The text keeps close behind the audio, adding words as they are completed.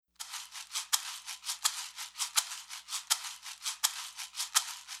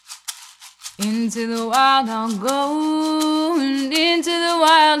Into the wild I'll go, and into the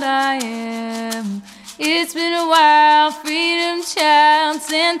wild I am. It's been a while, freedom child,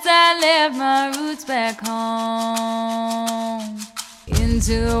 since I left my roots back home.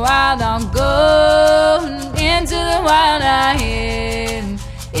 Into the wild I'll go, and into the wild I am.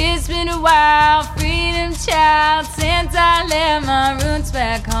 It's been a while, freedom child, since I left my roots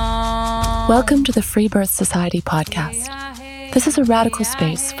back home. Welcome to the Free Birth Society podcast. This is a radical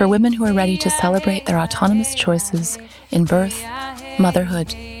space for women who are ready to celebrate their autonomous choices in birth,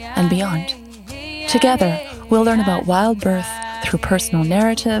 motherhood, and beyond. Together, we'll learn about wild birth through personal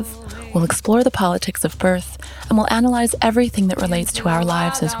narrative, we'll explore the politics of birth, and we'll analyze everything that relates to our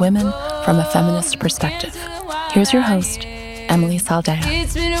lives as women from a feminist perspective. Here's your host, Emily Saldaya.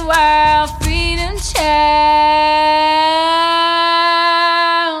 It's been a while, freedom child,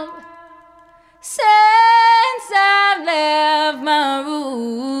 since I left my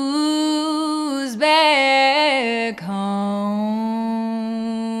roots back home.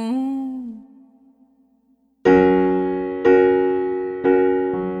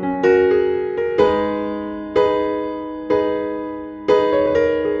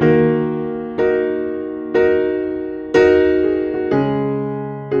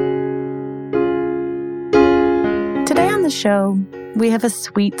 Show, we have a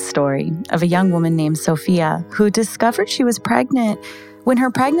sweet story of a young woman named Sophia who discovered she was pregnant when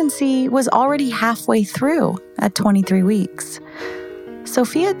her pregnancy was already halfway through at 23 weeks.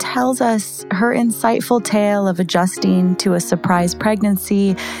 Sophia tells us her insightful tale of adjusting to a surprise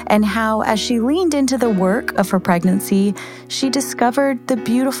pregnancy and how, as she leaned into the work of her pregnancy, she discovered the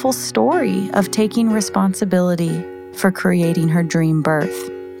beautiful story of taking responsibility for creating her dream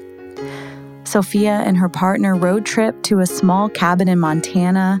birth. Sophia and her partner road trip to a small cabin in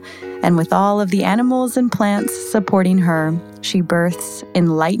Montana, and with all of the animals and plants supporting her, she births in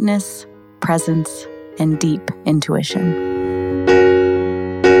lightness, presence, and deep intuition.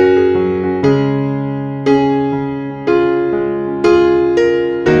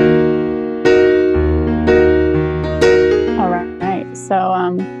 All right.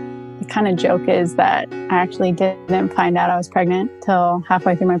 So the kind of joke is that I actually didn't find out I was pregnant till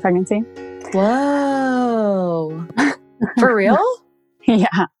halfway through my pregnancy. Whoa. For real?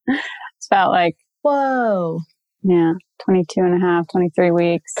 Yeah. It's about like, whoa. Yeah, 22 and a half, 23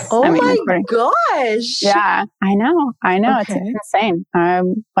 weeks. Oh my gosh. Yeah, I know. Okay. It's insane. I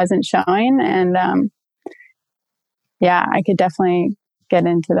wasn't showing and yeah, I could definitely get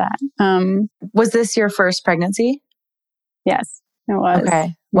into that. Was this your first pregnancy? Yes, it was.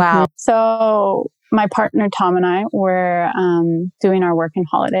 Okay. Wow. So my partner, Tom, and I were doing our work and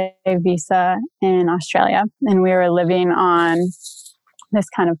holiday visa in Australia. And we were living on this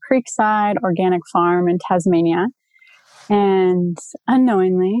kind of creekside organic farm in Tasmania. And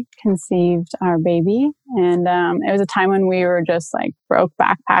unknowingly conceived our baby. And it was a time when we were just like broke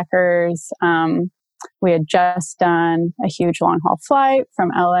backpackers. We had just done a huge long haul flight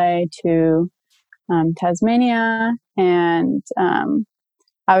from LA to Tasmania. And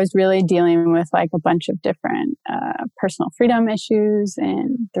I was really dealing with like a bunch of different personal freedom issues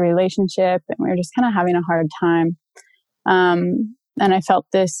in the relationship, and we were just kind of having a hard time. And I felt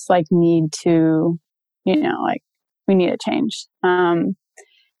this like need to, like we need a change. And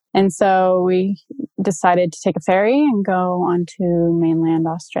so we decided to take a ferry and go onto mainland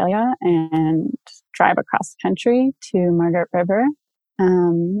Australia and drive across the country to Margaret River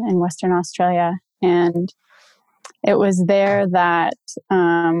in Western Australia. And it was there that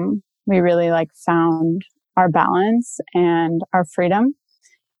we really like found our balance and our freedom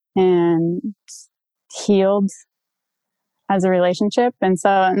and healed as a relationship. And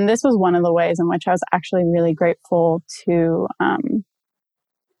this was one of the ways in which I was actually really grateful to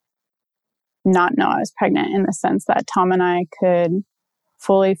not know I was pregnant, in the sense that Tom and I could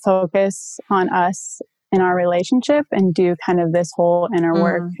fully focus on us in our relationship and do kind of this whole inner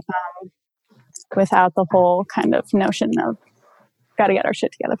work without the whole kind of notion of got to get our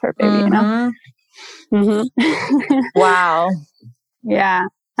shit together for a baby, Wow. Yeah.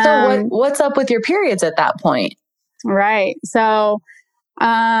 So what's up with your periods at that point? Right. So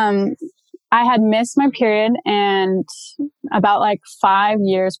I had missed my period, and about like 5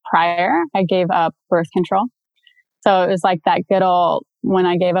 years prior, I gave up birth control. So it was like that good old, when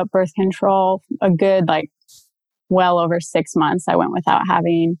I gave up birth control, a good like well over 6 months, I went without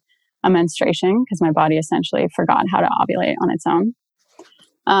having a menstruation because my body essentially forgot how to ovulate on its own.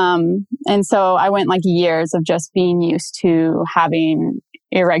 And so I went like years of just being used to having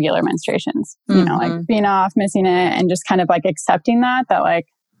irregular menstruations, like being off, missing it, and just kind of like accepting that like,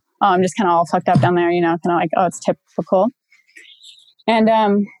 oh, I'm just kind of all fucked up down there, kind of like, oh, it's typical. And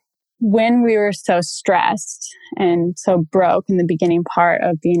when we were so stressed and so broke in the beginning part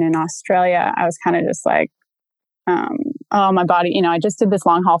of being in Australia, I was kind of just like, oh, my body, I just did this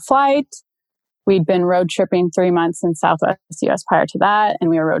long haul flight. We'd been road tripping 3 months in Southwest US prior to that.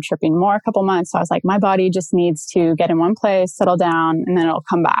 And we were road tripping more a couple months. So I was like, my body just needs to get in one place, settle down, and then it'll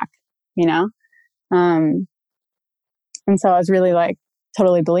come back, And so I was really like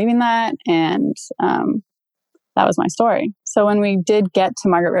totally believing that. And, that was my story. So when we did get to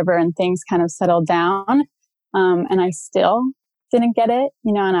Margaret River and things kind of settled down, and I still didn't get it,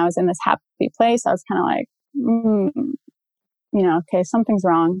 and I was in this happy place, I was kind of like, okay, something's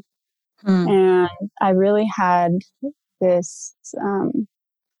wrong. And I really had this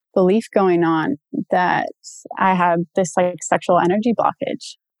belief going on that I had this like sexual energy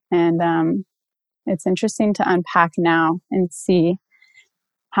blockage. And it's interesting to unpack now and see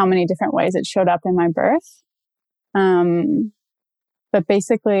how many different ways it showed up in my birth. But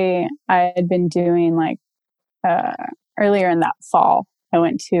basically I had been doing like, earlier in that fall, I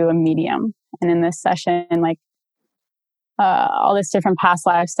went to a medium, and in this session, like, all this different past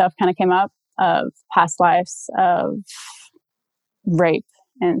life stuff kind of came up of past lives of rape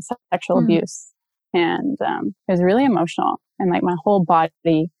and sexual abuse. And, it was really emotional, and like my whole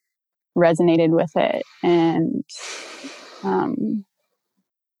body resonated with it. And,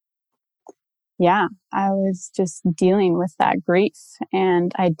 I was just dealing with that grief.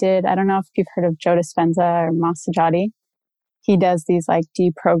 And I don't know if you've heard of Joe Dispenza or Mas Sajadi. He does these like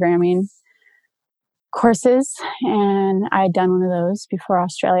deprogramming courses. And I had done one of those before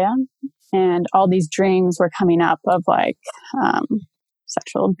Australia. And all these dreams were coming up of like,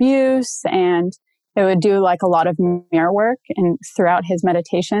 sexual abuse. And it would do like a lot of mirror work and throughout his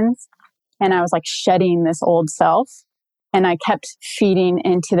meditations. And I was like shedding this old self. And I kept feeding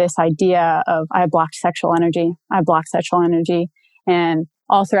into this idea of I blocked sexual energy. And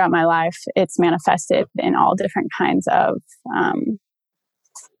all throughout my life, it's manifested in all different kinds of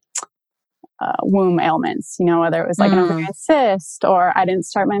womb ailments, whether it was like an ovarian cyst, or I didn't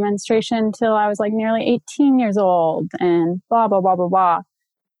start my menstruation till I was like nearly 18 years old, and blah, blah, blah, blah, blah.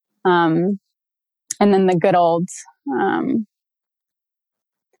 And then the good old, I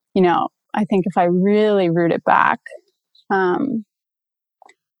think if I really root it back, I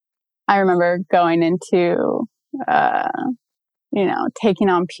remember going into, taking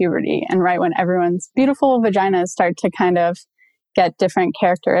on puberty, and right when everyone's beautiful vaginas start to kind of get different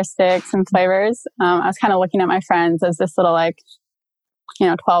characteristics and flavors, I was kind of looking at my friends as this little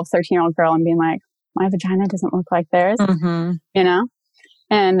 12, 13-year-old girl and being like, my vagina doesn't look like theirs,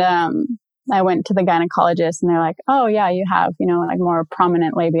 And I went to the gynecologist, and they're like, oh yeah, you have, like more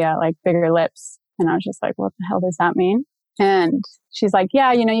prominent labia, like bigger lips. And I was just like, what the hell does that mean? And she's like,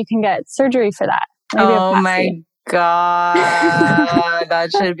 yeah, you can get surgery for that. Oh my God,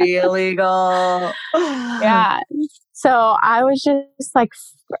 that should be illegal. Yeah. So I was just like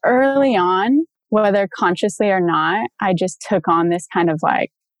early on, whether consciously or not, I just took on this kind of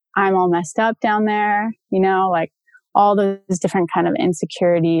like, I'm all messed up down there, like all those different kind of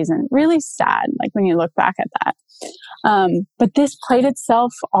insecurities, and really sad, like when you look back at that. But this played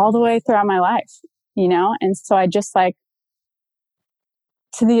itself all the way throughout my life, and so I just like,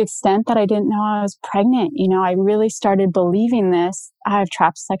 to the extent that I didn't know I was pregnant, I really started believing this. I have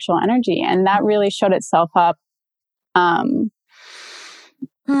trapped sexual energy. And that really showed itself up when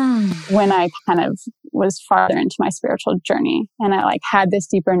I kind of was farther into my spiritual journey, and I like had this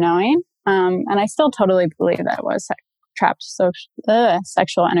deeper knowing. And I still totally believe that it was trapped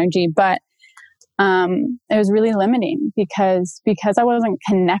sexual energy, but it was really limiting because I wasn't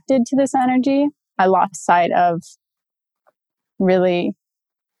connected to this energy. I lost sight of really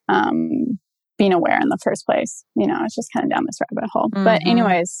being aware in the first place. It's just kind of down this rabbit hole. But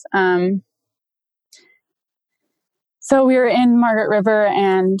anyways, so we were in Margaret River,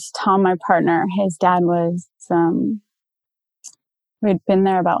 and Tom, my partner, his dad was, we'd been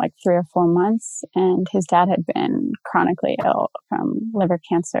there about like 3 or 4 months, and his dad had been chronically ill from liver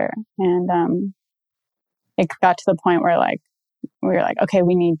cancer. And it got to the point where like, we were like, okay,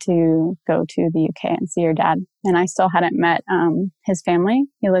 we need to go to the UK and see your dad. And I still hadn't met his family.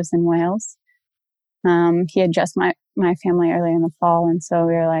 He lives in Wales. He had just met my family early in the fall. And so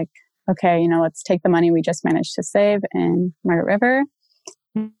we were like, okay, let's take the money we just managed to save in Margaret River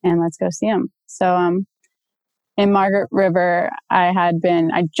and let's go see him. So in Margaret River, I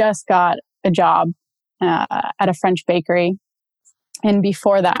just got a job at a French bakery. And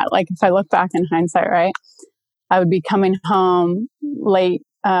before that, like if I look back in hindsight, right, I would be coming home late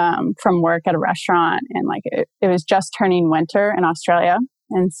from work at a restaurant, and like it was just turning winter in Australia.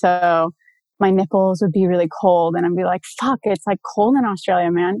 And so my nipples would be really cold and I'd be like, fuck, it's like cold in Australia,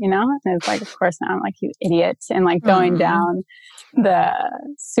 man, you know? And it's like, of course, now I'm like, you idiot. And like going down the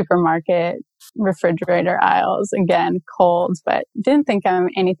supermarket refrigerator aisles, again, cold, but didn't think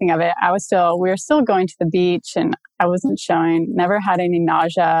anything of it. We were still going to the beach and I wasn't showing, never had any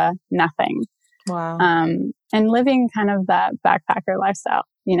nausea, nothing. Wow. And living kind of that backpacker lifestyle,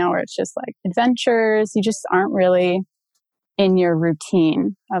 you know, where it's just like adventures. You just aren't really in your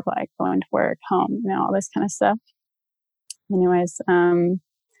routine of like going to work, home, you know, all this kind of stuff. Anyways,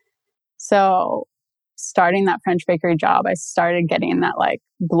 so starting that French bakery job, I started getting that like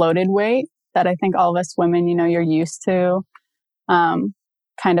bloated weight that I think all of us women, you know, you're used to,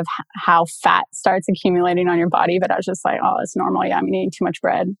 kind of how fat starts accumulating on your body. But I was just like, oh, it's normal. Yeah, I'm eating too much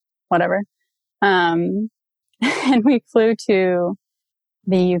bread, whatever. And we flew to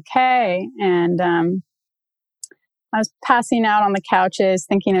the UK and, I was passing out on the couches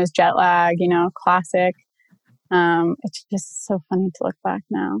thinking it was jet lag, you know, classic. It's just so funny to look back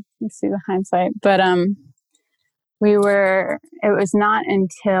now and see the hindsight. But it was not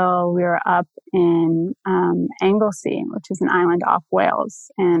until we were up in Anglesey, which is an island off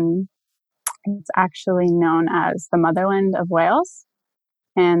Wales. And it's actually known as the motherland of Wales.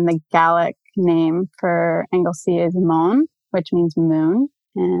 And the Gaelic name for Anglesey is Mon, which means moon.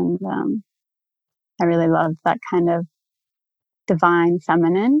 And I really loved that kind of divine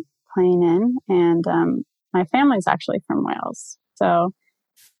feminine playing in. And my family's actually from Wales. So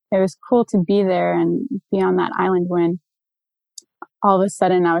it was cool to be there and be on that island when all of a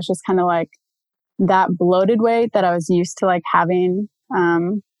sudden I was just kind of like that bloated weight that I was used to like having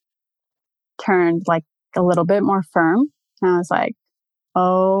turned like a little bit more firm. And I was like,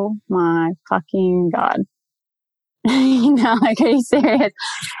 oh my fucking God. You know, like, are you serious?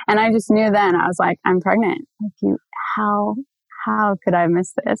 And I just knew then, I was like, I'm pregnant. Like, how could I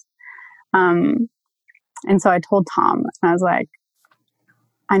miss this? And so I told Tom, and I was like,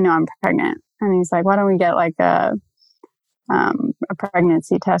 I know I'm pregnant. And he's like, why don't we get like a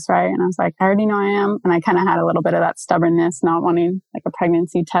pregnancy test, right? And I was like, I already know I am. And I kind of had a little bit of that stubbornness, not wanting like a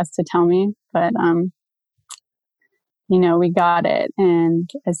pregnancy test to tell me. But, you know, we got it. And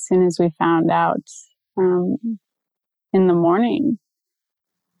as soon as we found out, in the morning,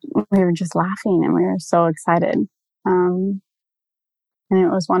 we were just laughing and we were so excited. And it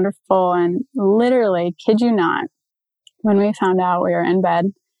was wonderful. And literally, kid you not, when we found out, we were in bed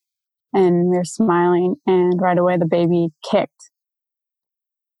and we were smiling and right away the baby kicked.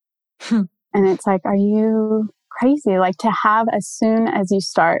 And it's like, are you crazy? Like to have as soon as you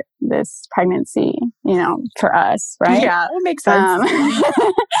start this pregnancy, you know, for us, right? Yeah, it makes sense.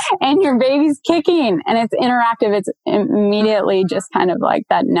 And your baby's kicking and it's interactive. It's immediately just kind of like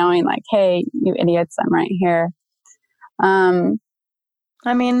that knowing like, hey, you idiots, I'm right here. I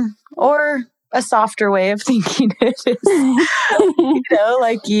mean, or a softer way of thinking it is, you know,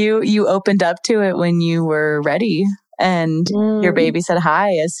 like you opened up to it when you were ready and your baby said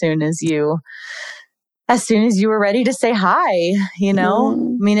hi as soon as you were ready to say hi, you know?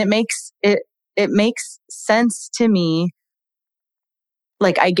 I mean, it makes sense to me.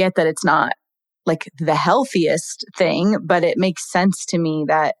 Like, I get that it's not like the healthiest thing, but it makes sense to me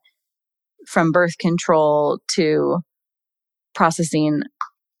that from birth control to processing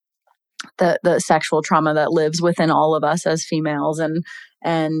the sexual trauma that lives within all of us as females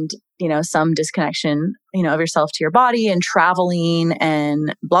and, you know, some disconnection, you know, of yourself to your body and traveling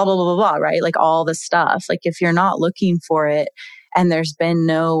and blah, blah, blah, blah, blah, right? Like all the stuff. Like if you're not looking for it and there's been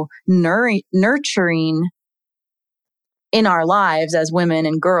no nurturing in our lives as women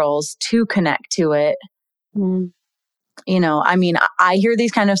and girls to connect to it, you know, I mean, I hear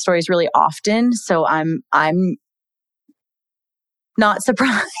these kind of stories really often. So I'm not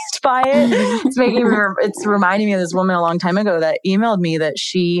surprised by it. It's reminding me of this woman a long time ago that emailed me that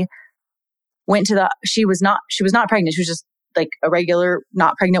she was not pregnant. She was just like a regular,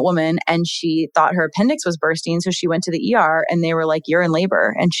 not pregnant woman. And she thought her appendix was bursting. So she went to the ER and they were like, you're in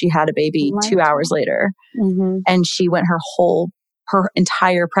labor. And she had a baby 2 hours later. And she went her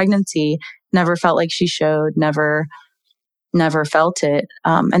entire pregnancy, never felt like she showed, never felt it.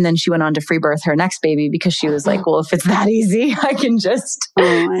 And then she went on to free birth her next baby because she was like, well, if it's that easy, I can just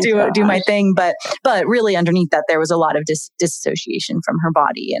do my thing. But really underneath that, there was a lot of disassociation from her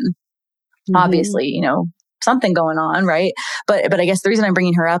body and obviously, you know, something going on. Right. But I guess the reason I'm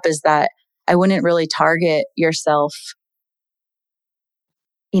bringing her up is that I wouldn't really target yourself,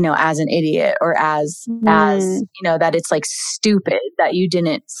 you know, as an idiot or as, you know, that it's like stupid that you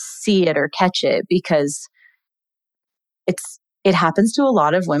didn't see it or catch it because it happens to a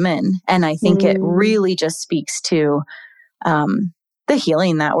lot of women. And I think it really just speaks to the the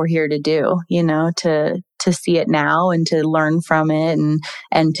healing that we're here to do, to see it now and to learn from it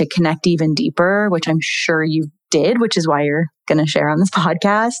and to connect even deeper, which I'm sure you did, which is why you're going to share on this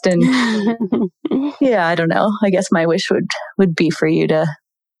podcast. And yeah, I don't know. I guess my wish would be for you to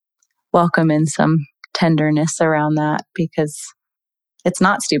welcome in some tenderness around that, because it's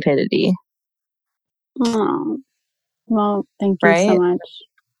not stupidity. Oh, well, thank you right? so much.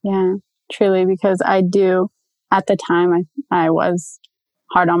 Yeah, truly, because I do, at the time, I was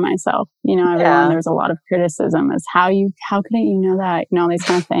hard on myself. Everyone, there was a lot of criticism as how couldn't you know that? All these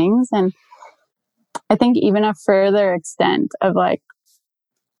kind of things. And I think even a further extent of like,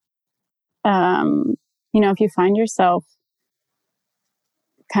 if you find yourself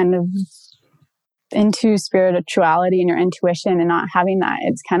kind of into spirituality and your intuition and not having that,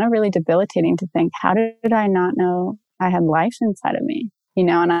 it's kind of really debilitating to think, how did I not know I had life inside of me? And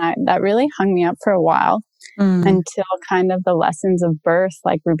that really hung me up for a while until kind of the lessons of birth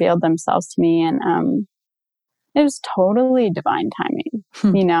like revealed themselves to me. And it was totally divine timing.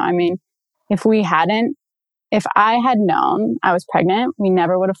 If I had known I was pregnant, we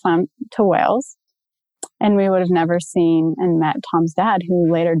never would have flown to Wales, and we would have never seen and met Tom's dad,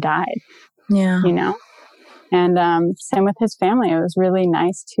 who later died. Yeah. And same with his family. It was really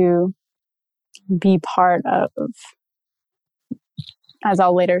nice to be part of, as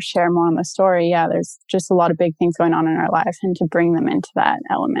I'll later share more on the story. Yeah, there's just a lot of big things going on in our life, and to bring them into that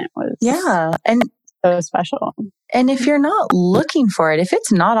element was and so special. And if you're not looking for it, if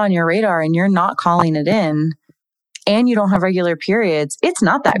it's not on your radar and you're not calling it in, and you don't have regular periods, it's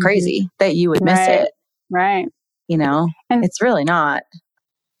not that crazy that you would miss it. Right. And it's really not.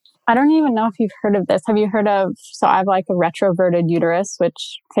 I don't even know if you've heard of this. Have you heard of, so I have like a retroverted uterus,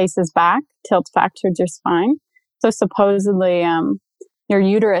 which faces back, tilts back towards your spine. So supposedly your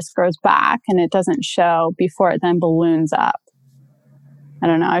uterus grows back and it doesn't show before it then balloons up. I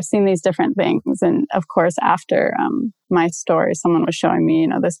don't know. I've seen these different things. And of course, after my story, someone was showing me,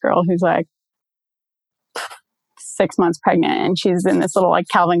 this girl who's like 6 months pregnant, and she's in this little like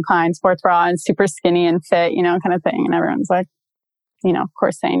Calvin Klein sports bra and super skinny and fit, kind of thing. And everyone's like, of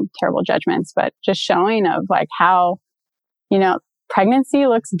course, saying terrible judgments, but just showing of like how, pregnancy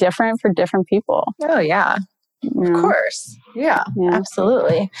looks different for different people. Oh, yeah. Of course. Yeah,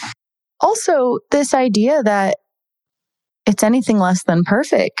 absolutely. Also, this idea that it's anything less than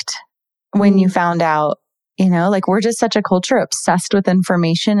perfect when you found out, like we're just such a culture obsessed with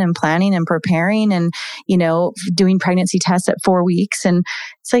information and planning and preparing and, doing pregnancy tests at 4 weeks. And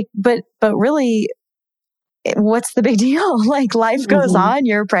it's like, but really, what's the big deal? Like life goes on,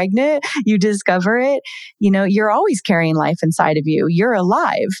 you're pregnant, you discover it, you're always carrying life inside of you. You're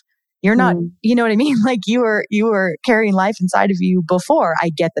alive. You're not, you know what I mean? Like you were carrying life inside of you before.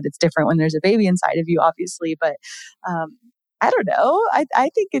 I get that it's different when there's a baby inside of you, obviously, but I don't know. I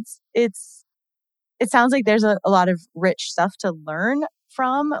think it sounds like there's a lot of rich stuff to learn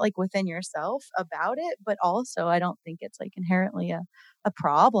from, like within yourself about it, but also I don't think it's like inherently a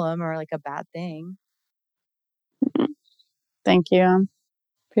problem or like a bad thing. Thank you.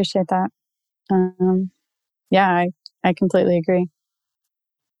 Appreciate that. Yeah, I completely agree.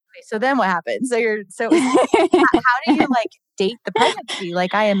 Okay, so then what happens? How do you like date the pregnancy?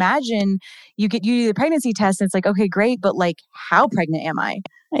 Like I imagine you do the pregnancy test and it's like, okay, great. But like, how pregnant am I?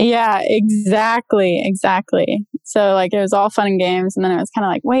 Yeah, exactly. So like, it was all fun and games. And then it was kind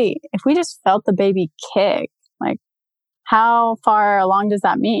of like, wait, if we just felt the baby kick, like how far along does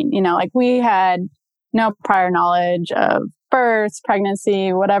that mean? Like we had no prior knowledge of birth,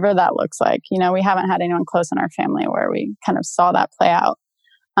 pregnancy, whatever that looks like. We haven't had anyone close in our family where we kind of saw that play out,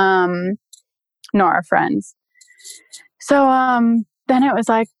 nor our friends. So then it was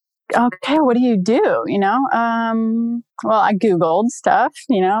like, okay, what do you do? Well, I Googled stuff,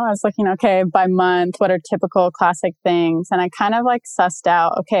 I was looking, okay, by month, what are typical classic things? And I kind of like sussed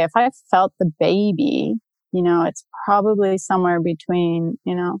out, okay, if I felt the baby, it's probably somewhere between,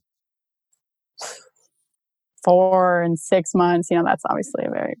 4 and 6 months. That's obviously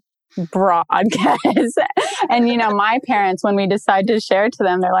a very broad guess. And, my parents, when we decide to share to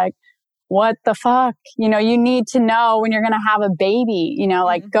them, they're like, what the fuck? You need to know when you're going to have a baby,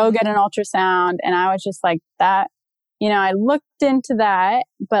 like go get an ultrasound. And I was just like that, I looked into that,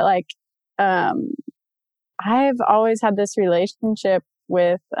 but like, I've always had this relationship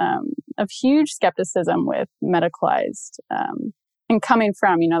with, of huge skepticism with medicalized, and coming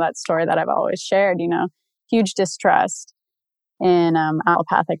from, that story that I've always shared, huge distrust in,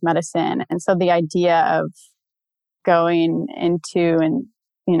 allopathic medicine. And so the idea of going into and,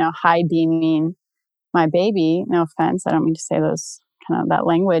 high beaming my baby, no offense, I don't mean to say those kind of that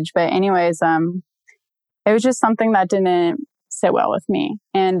language, but anyways, it was just something that didn't sit well with me.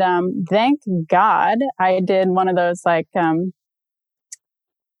 And thank God I did one of those like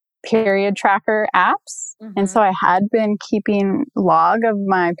period tracker apps. Mm-hmm. And so I had been keeping log of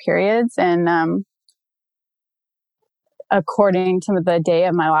my periods, and according to the day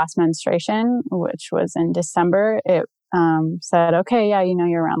of my last menstruation, which was in December, it said, okay, yeah,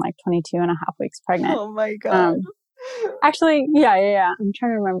 you're around like 22 and a half weeks pregnant. Oh my God. Actually, yeah. I'm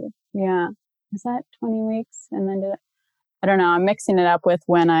trying to remember. Yeah. Was that 20 weeks? And then I don't know. I'm mixing it up with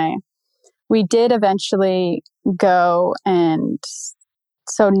when we did eventually go, and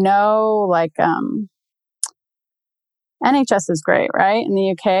so no, like, NHS is great, right? In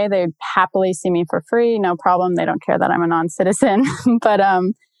the UK, they'd happily see me for free. No problem. They don't care that I'm a non-citizen. But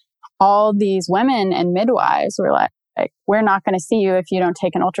all these women and midwives were like, we're not going to see you if you don't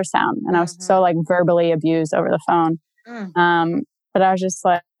take an ultrasound. And I was so like verbally abused over the phone. But I was just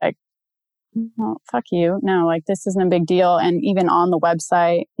like, well, fuck you. No, like this isn't a big deal. And even on the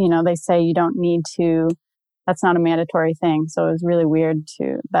website, they say you don't need to, that's not a mandatory thing. So it was really weird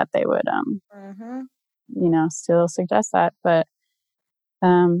that they would, still suggest that. But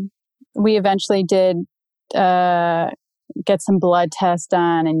we eventually did get some blood tests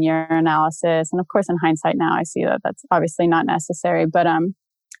done and urinalysis. And of course, in hindsight now, I see that that's obviously not necessary. But,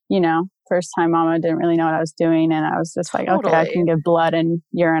 first time mama didn't really know what I was doing. And I was just like, okay, I can give blood and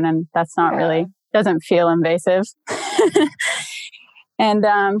urine, and that's not really, doesn't feel invasive. And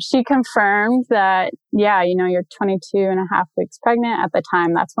she confirmed that, you're 22 and a half weeks pregnant at the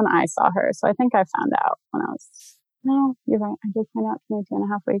time. That's when I saw her. So I think I found out when I was, no, you're right. I did find out 22 and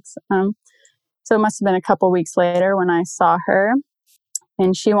a half weeks. So it must have been a couple weeks later when I saw her,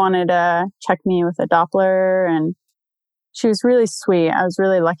 and she wanted to check me with a Doppler, and she was really sweet. I was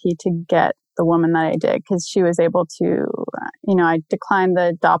really lucky to get the woman that I did, because she was able to, I declined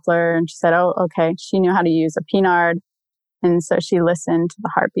the Doppler, and she said, oh, okay. She knew how to use a Pinard. And so she listened to the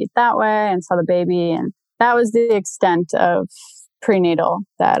heartbeat that way and saw the baby. And that was the extent of prenatal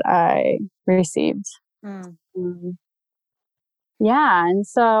that I received. Yeah. And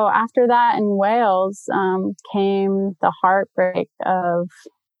so after that in Wales came the heartbreak of,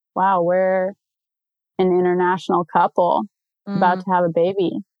 wow, we're an international couple about to have a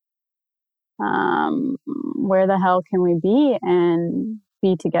baby. Where the hell can we be and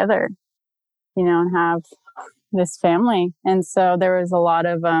be together, and have this family? And so there was a lot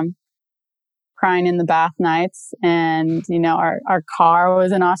of crying in the bath nights, and our car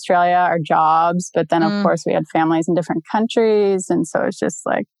was in Australia, our jobs, but then of course we had families in different countries, and so it's just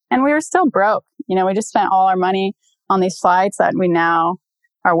like, and we were still broke. We just spent all our money on these flights that we now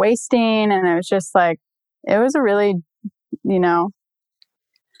are wasting, and it was just like, it was a really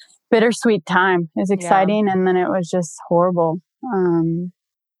bittersweet time. It was exciting, and then it was just horrible.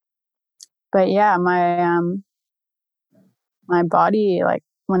 But yeah, my body, like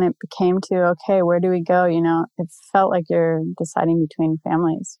when it became to, okay, where do we go? It felt like you're deciding between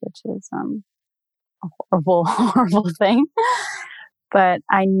families, which is a horrible, horrible thing. But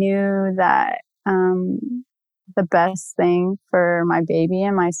I knew that the best thing for my baby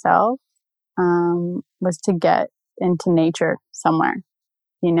and myself was to get into nature somewhere.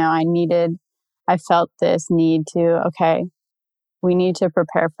 I felt this need to, okay, we need to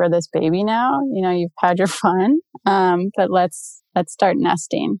prepare for this baby now. You've had your fun, but let's start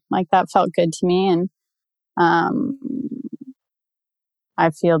nesting. Like that felt good to me. And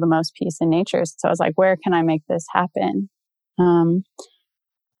I feel the most peace in nature. So I was like, where can I make this happen?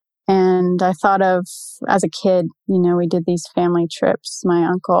 And I thought of, as a kid, we did these family trips. My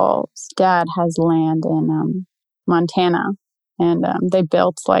uncle's dad has land in Montana, and they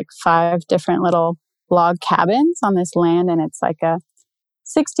built like 5 different little log cabins on this land. And it's like a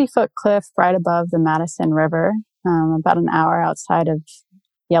 60-foot cliff right above the Madison River, about an hour outside of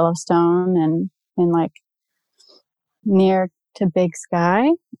Yellowstone, and like near to Big Sky.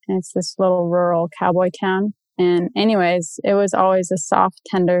 And it's this little rural cowboy town. And anyways, it was always a soft,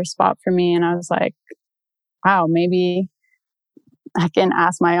 tender spot for me. And I was like, wow, maybe I can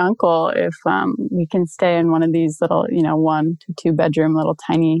ask my uncle if we can stay in one of these little, 1 to 2 bedroom, little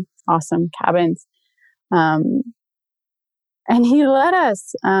tiny, awesome cabins. And he let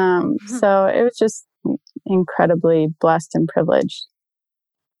us. So it was just incredibly blessed and privileged.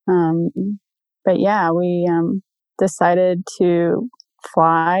 But yeah, we decided to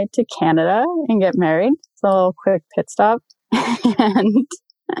fly to Canada and get married. It's a little quick pit stop. And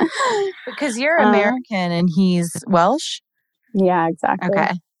because you're American and he's Welsh? Yeah, exactly.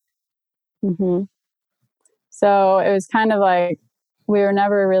 Okay. Mm-hmm. So it was kind of like, we were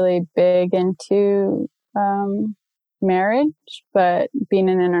never really big into marriage, but being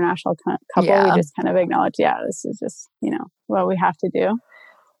an international couple, we just kind of acknowledge, this is just, what we have to do.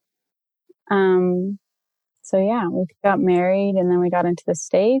 So we got married, and then we got into the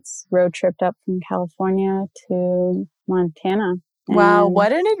States, road tripped up from California to Montana. Wow,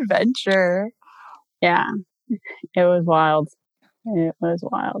 what an adventure. Yeah, it was wild. It was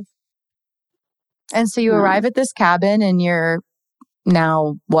wild. And so you arrive at this cabin, and you're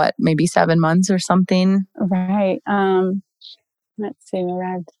now, maybe 7 months or something? Right. Let's see, we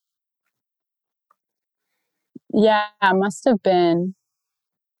arrived. Yeah, it must have been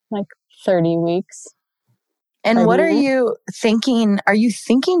like 30 weeks. And what are you thinking? Are you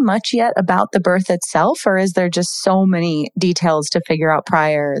thinking much yet about the birth itself, or is there just so many details to figure out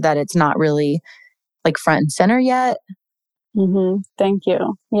prior that it's not really like front and center yet? Mm-hmm. Thank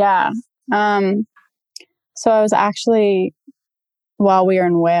you. Yeah. So I was actually, while we were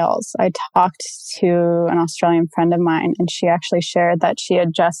in Wales, I talked to an Australian friend of mine, and she actually shared that she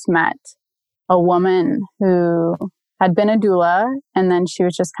had just met a woman who had been a doula, and then she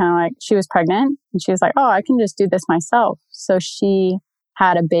was just kind of like, she was pregnant, and she was like, oh, I can just do this myself. So she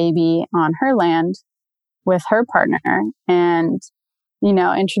had a baby on her land with her partner, and,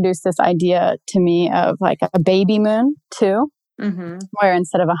 introduced this idea to me of like a baby moon too, where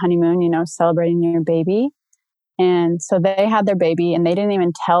instead of a honeymoon, celebrating your baby. And so they had their baby, and they didn't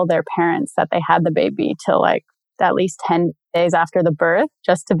even tell their parents that they had the baby till like at least 10 days after the birth,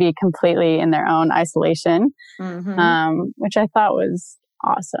 just to be completely in their own isolation, which I thought was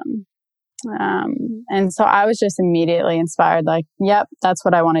awesome. And so I was just immediately inspired, like, yep, that's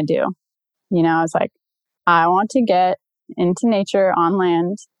what I want to do. I was like, I want to get into nature on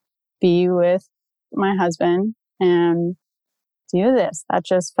land, be with my husband, and do this. That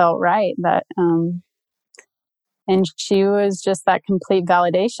just felt right. And she was just that complete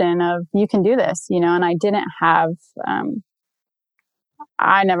validation of, you can do this, and I didn't have,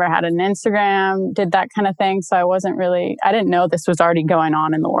 I never had an Instagram, did that kind of thing. So I didn't know this was already going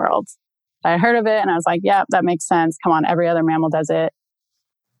on in the world. I heard of it, and I was like, yeah, that makes sense. Come on, every other mammal does it.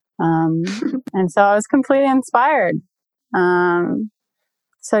 And so I was completely inspired.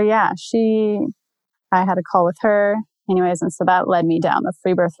 So yeah, I had a call with her anyways. And so that led me down the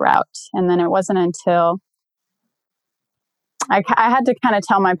free birth route. And then it wasn't until I had to kind of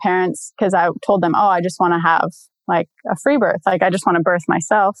tell my parents, because I told them, oh, I just want to have like a free birth. Like, I just want to birth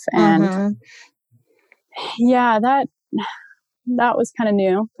myself. And yeah, that was kind of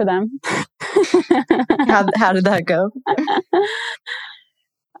new for them. How did that go?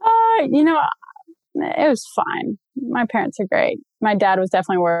 It was fine. My parents are great. My dad was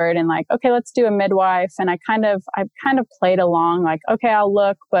definitely worried and like, okay, let's do a midwife. And I kind of played along like, okay, I'll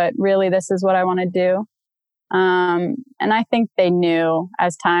look, but really this is what I want to do. And I think they knew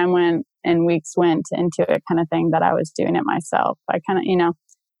as time went and weeks went into it kind of thing that I was doing it myself. I kind of,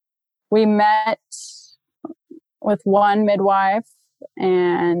 we met with one midwife,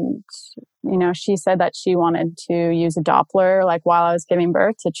 and, she said that she wanted to use a Doppler, like while I was giving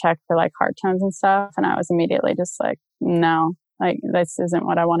birth, to check for like heart tones and stuff. And I was immediately just like, no, like this isn't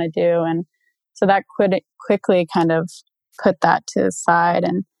what I want to do. And so that quickly kind of put that to the side.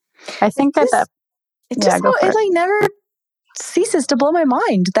 And I think it never ceases to blow my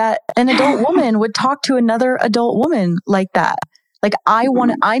mind that an adult woman would talk to another adult woman like that. Like, I'm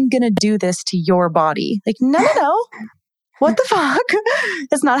going to do this to your body. Like, no. What the fuck?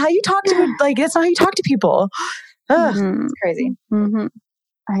 It's not how you talk to, it's not how you talk to people. Ugh, it's crazy. Mm-hmm.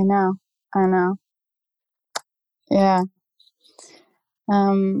 I know. Yeah.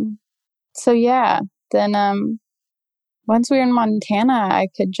 So yeah, then, once we were in Montana, I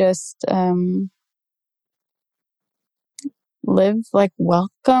could just,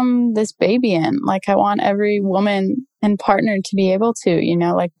 welcome this baby in. Like, I want every woman and partner to be able to,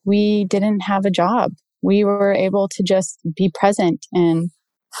 we didn't have a job. We were able to just be present and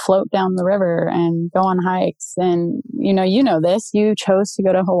float down the river and go on hikes. And, this, you chose to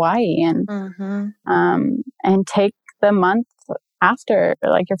go to Hawaii and take the month after,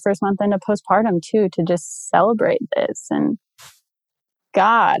 like your first month into postpartum too, to just celebrate this. And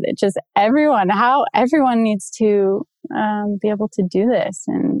God, it just, everyone needs to be able to do this.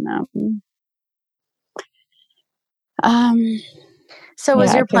 And so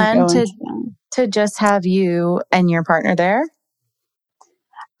was your plan to just have you and your partner there?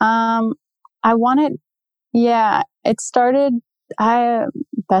 It started, I am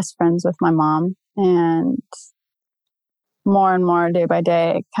best friends with my mom, and more day by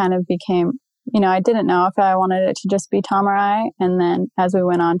day, it kind of became, I didn't know if I wanted it to just be Tom or I. And then as we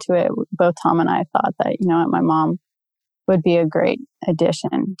went on to it, both Tom and I thought that, my mom would be a great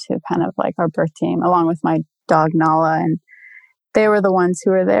addition to kind of like our birth team, along with my dog Nala, and they were the ones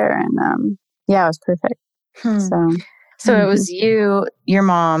who were there. And yeah, it was perfect. So it was you, your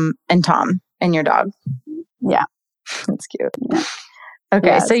mom, and Tom, and your dog. Yeah. That's cute. Yeah. Okay,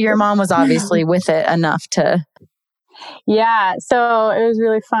 Yeah, so your mom was obviously with it enough to... Yeah, so it was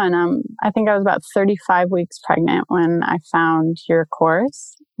really fun. I think I was about 35 weeks pregnant when I found your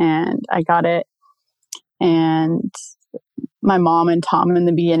course, and I got it. And my mom and Tom in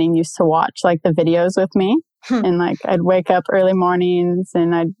the beginning used to watch like the videos with me. And like I'd wake up early mornings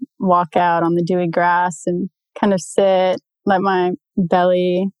and I'd walk out on the dewy grass and kind of sit, let my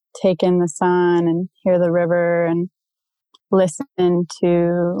belly take in the sun and hear the river and listen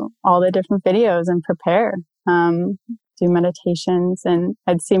to all the different videos and prepare, do meditations. And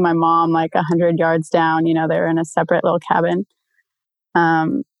I'd see my mom like 100 yards down, you know, they were in a separate little cabin.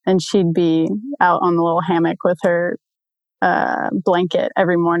 And she'd be out on the little hammock with her blanket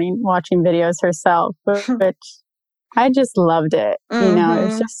every morning watching videos herself, which I just loved it. You know, it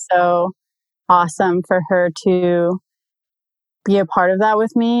was just so awesome for her to be a part of that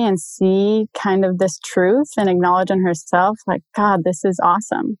with me and see kind of this truth and acknowledge in herself, like, God, this is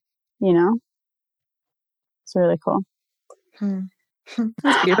awesome. You know, it's really cool.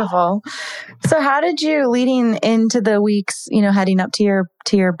 That's beautiful. So how did you, leading into the weeks, you know, heading up to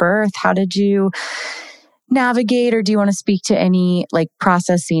your birth, how did you navigate, or do you want to speak to any like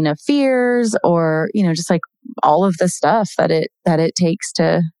processing of fears, or, you know, just like all of the stuff that it takes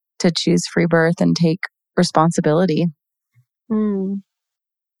to choose free birth and take responsibility?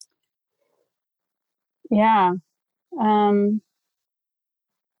 Yeah.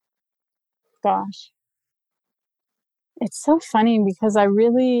 Gosh. It's so funny because I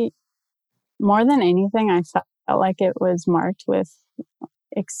really, more than anything, I felt like it was marked with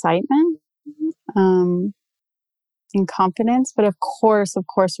excitement, and confidence. But of course,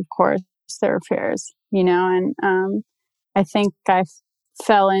 there are fears, you know, and I think I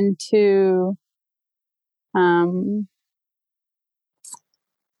fell into,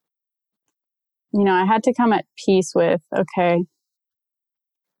 you know, I had to come at peace with, okay,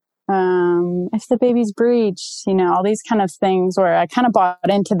 if the baby's breached, you know, all these kind of things where I kind of bought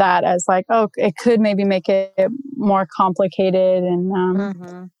into that as like, oh, it could maybe make it more complicated.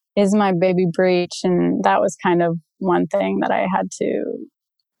 And is my baby breached? And that was kind of one thing that I had to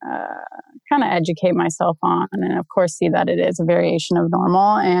kind of educate myself on. And of course, see that it is a variation of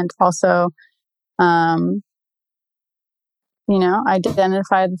normal. And also, you know,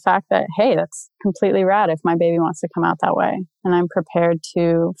 identify the fact that, hey, that's completely rad if my baby wants to come out that way. And I'm prepared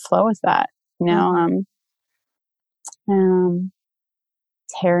to flow with that, you know,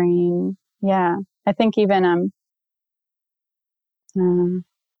 tearing. Yeah. I think even,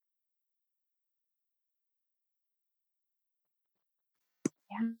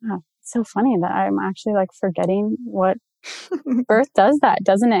 yeah, it's so funny that I'm actually like forgetting what birth does that,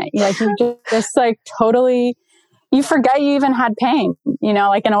 doesn't it? Like you just like totally, you forget you even had pain, you know,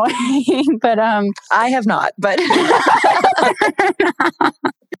 like in a way. But I have not, but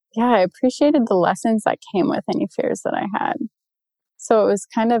yeah, I appreciated the lessons that came with any fears that I had. So it was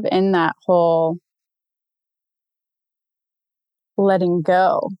kind of in that whole letting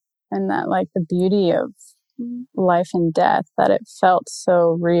go, and that like the beauty of life and death, that it felt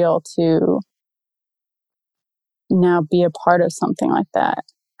so real to now be a part of something like that.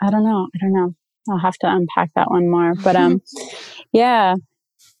 I don't know. I'll have to unpack that one more. But yeah.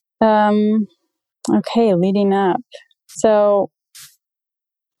 Okay, leading up. So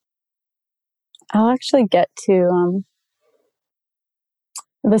I'll actually get to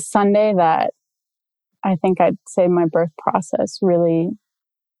the Sunday that I think I'd say my birth process really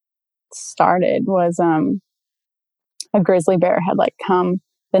started was a grizzly bear had like come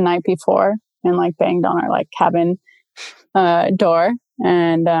the night before and like banged on our like cabin door.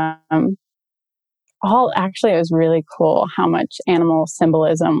 And it was really cool how much animal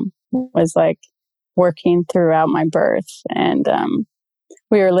symbolism was like working throughout my birth. And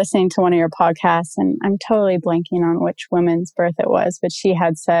we were listening to one of your podcasts, and I'm totally blanking on which woman's birth it was, but she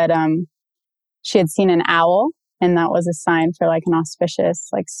had said she had seen an owl, and that was a sign for like an auspicious,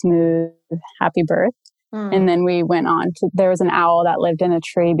 like smooth, happy birth. And then we went on to, there was an owl that lived in a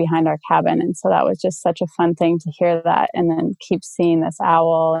tree behind our cabin. And so that was just such a fun thing to hear that, and then keep seeing this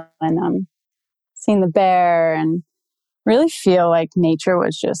owl and seeing the bear, and really feel like nature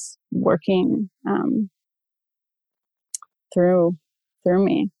was just working through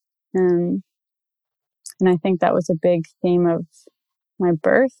me. And I think that was a big theme of my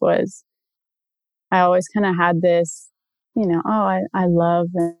birth was I always kind of had this, you know, I love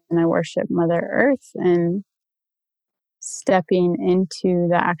and I worship Mother Earth. And stepping into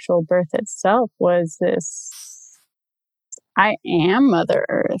the actual birth itself was this, I am Mother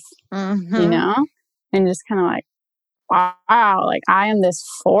Earth, you know, and just kind of like, wow, like I am this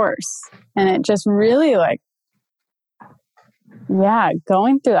force. And it just really like, yeah,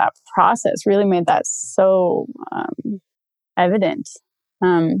 going through that process really made that so evident.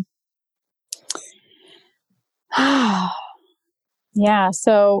 Yeah,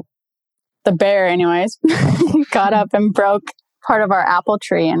 so the bear, anyways, got up and broke part of our apple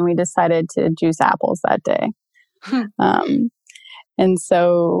tree, and we decided to juice apples that day. And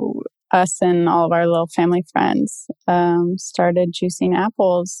so us and all of our little family friends started juicing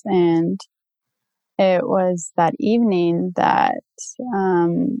apples, and it was that evening that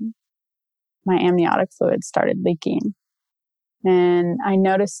my amniotic fluid started leaking. And I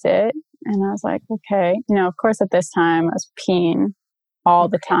noticed it, and I was like, okay, you know, of course at this time I was peeing all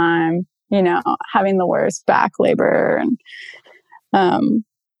the time, you know, having the worst back labor and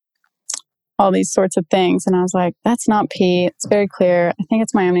all these sorts of things. And I was like, that's not pee. It's very clear. I think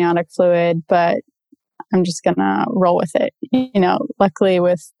it's my amniotic fluid, but I'm just going to roll with it. You know, luckily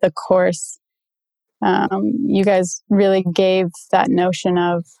with the course, you guys really gave that notion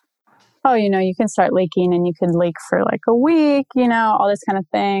of, oh, you know, you can start leaking and you can leak for like a week, you know, all this kind of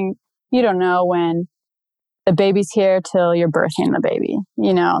thing. You don't know when the baby's here till you're birthing the baby.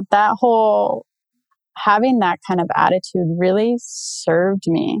 You know, that whole having that kind of attitude really served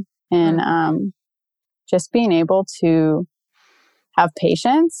me. And just being able to have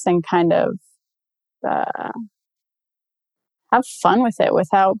patience and kind of have fun with it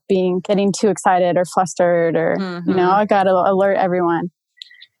without getting too excited or flustered or, you know, I got to alert everyone.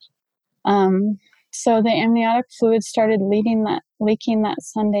 So the amniotic fluid started leaking that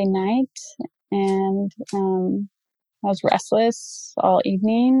Sunday night, and I was restless all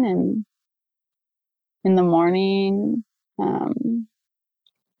evening, and in the morning,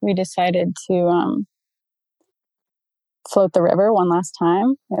 we decided to float the river one last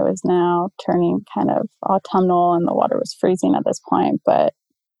time. It was now turning kind of autumnal and the water was freezing at this point, but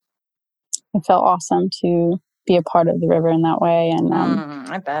it felt awesome to be a part of the river in that way. And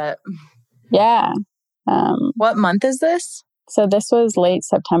I bet. Yeah. What month is this? So this was late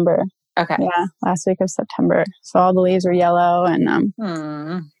September. Okay. Yeah, last week of September. So all the leaves were yellow and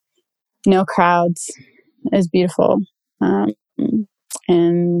no crowds. It was beautiful.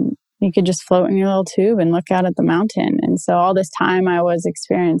 And you could just float in your little tube and look out at the mountain. And so all this time I was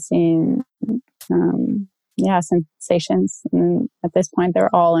experiencing, sensations. And at this point, they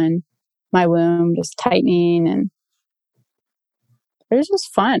were all in my womb, just tightening. And it was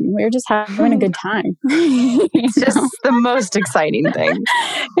just fun. We were just having a good time. It's just the most exciting thing.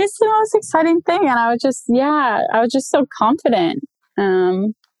 It's the most exciting thing. And I was just so confident.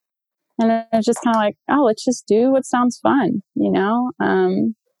 And I was just kind of like, oh, let's just do what sounds fun, you know?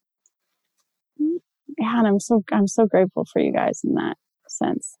 And I'm so grateful for you guys in that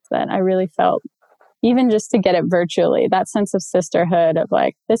sense, that I really felt, even just to get it virtually, that sense of sisterhood of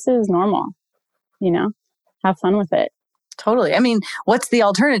like, this is normal, you know, have fun with it. Totally. I mean, what's the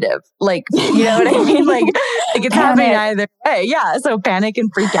alternative? Like, you know what I mean? Like it's happening either way. Yeah. So panic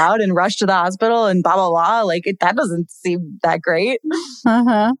and freak out and rush to the hospital and blah, blah, blah. Like that doesn't seem that great.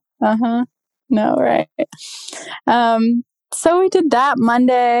 No, right. So we did that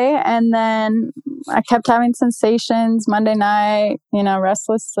Monday, and then I kept having sensations Monday night, you know,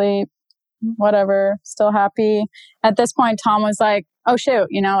 restless sleep, whatever, still happy. At this point, Tom was like, oh shoot,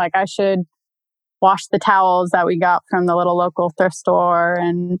 you know, like I should wash the towels that we got from the little local thrift store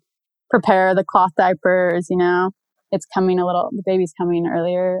and prepare the cloth diapers, you know. The baby's coming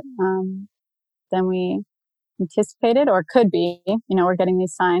earlier than we anticipated, or could be, you know, we're getting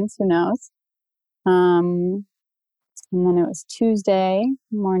these signs, who knows. And then it was Tuesday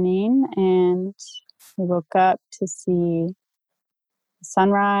morning, and we woke up to see the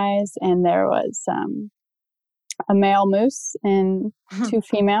sunrise, and there was a male moose and two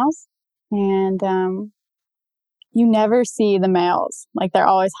females. And you never see the males. Like, they're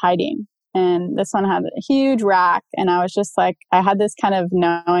always hiding. And this one had a huge rack, and I was just like, I had this kind of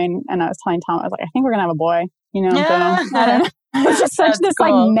knowing, and I was telling Tom, I was like, I think we're going to have a boy, you know, Yeah. boom. I don't know. It's just such this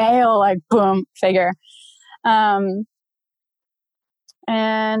cool, like male, like boom figure.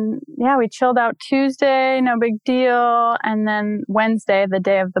 And yeah, we chilled out Tuesday, no big deal. And then Wednesday, the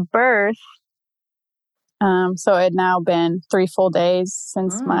day of the birth. So it had now been 3 full days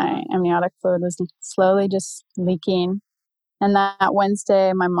since my amniotic fluid was slowly just leaking. And that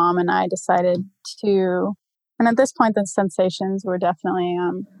Wednesday, my mom and I decided to, and at this point, the sensations were definitely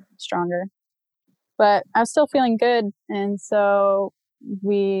stronger, but I was still feeling good. And so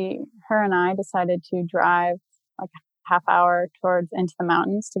her and I decided to drive like half hour towards into the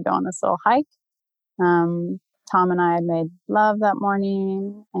mountains to go on this little hike. Tom and I had made love that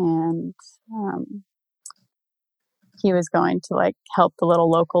morning, and he was going to like help the little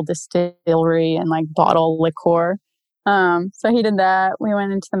local distillery and like bottle liqueur. So he did that. We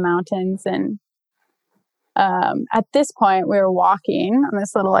went into the mountains, and at this point we were walking on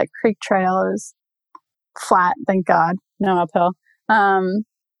this little like creek trail. It was flat, thank God, no uphill.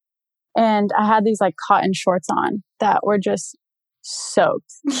 And I had these like cotton shorts on that were just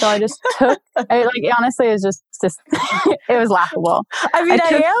soaked. So I just took, honestly, it was just it was laughable. I mean,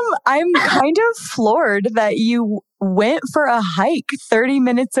 I'm kind of floored that you went for a hike 30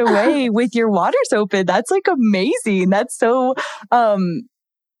 minutes away with your waters open. That's like amazing. That's so,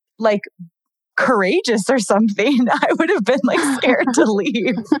 like courageous or something. I would have been like scared to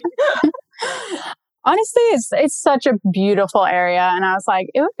leave. Honestly, it's such a beautiful area, and I was like,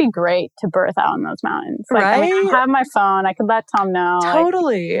 it would be great to birth out in those mountains. Like, right? I mean, I have my phone. I could let Tom know.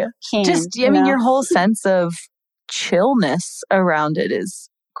 Totally. Like, I mean, your whole sense of chillness around it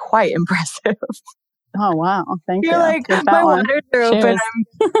is quite impressive. Oh, wow. Thank you. You're like, my waters are open.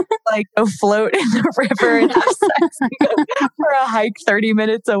 I'm like afloat in the river and have sex for a hike 30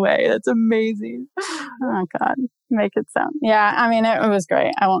 minutes away. That's amazing. Oh, God. Make it sound. Yeah, I mean, it was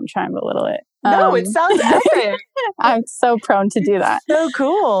great. I won't try and belittle it. No, it sounds epic. I'm so prone to do that. So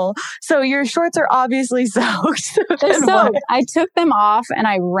cool. So your shorts are obviously soaked. They're soaked. I took them off and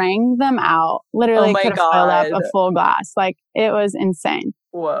I wrung them out. Literally could have filled up a full glass. Like, it was insane.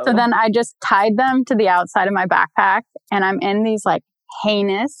 Whoa. So then I just tied them to the outside of my backpack, and I'm in these like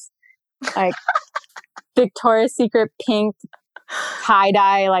heinous, like Victoria's Secret pink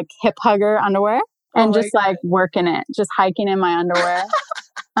tie-dye, like hip hugger underwear, and just like working it, just hiking in my underwear.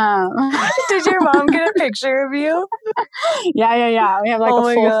 Did your mom get a picture of you? Yeah. We have like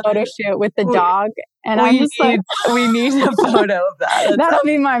a full photo shoot with the dog. And I'm just like, we need a photo of that. That'll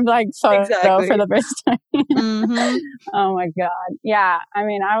be my like photo for the first time. Mm-hmm. Oh my God. Yeah. I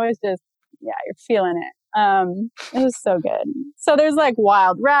mean, I was just, you're feeling it. It was so good. So there's like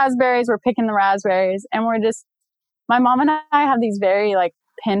wild raspberries. We're picking the raspberries, and my mom and I have these very like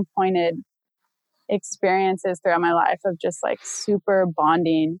pinpointed experiences throughout my life of just like super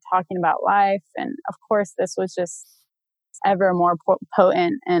bonding, talking about life. And of course, this was just ever more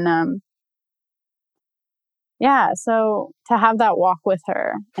potent. And so to have that walk with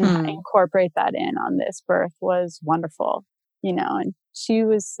her and incorporate that in on this birth was wonderful, and she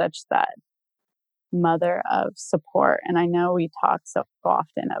was such that mother of support. And I know we talk so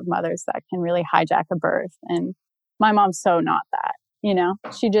often of mothers that can really hijack a birth. And my mom's so not that,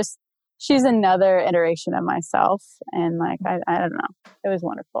 she's another iteration of myself. And like, I don't know, it was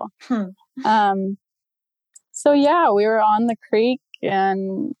wonderful. So we were on the creek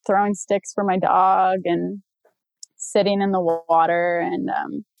and throwing sticks for my dog and sitting in the water. And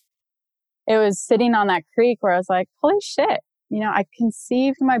it was sitting on that creek where I was like, holy shit, I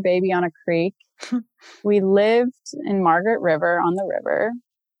conceived my baby on a creek. We lived in Margaret River on the river.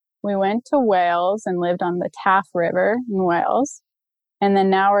 We went to Wales and lived on the Taff River in Wales. And then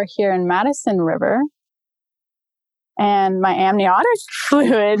now we're here in Madison River. And my amniotic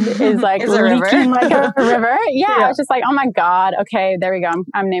fluid is like leaking like a river. Yeah, I was just like, oh my God. Okay, there we go.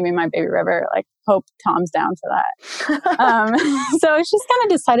 I'm naming my baby river. Like, hope Tom's down for that. So it's just kind of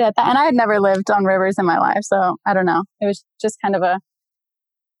decided at that. And I had never lived on rivers in my life. So I don't know. It was just kind of a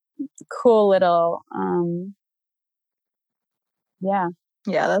cool little, Yeah,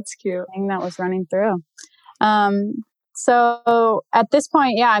 that's cute. Thing that was running through. So at this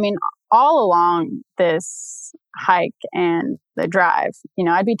point, I mean, all along this hike and the drive,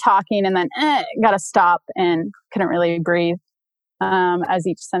 I'd be talking and then got to stop and couldn't really breathe as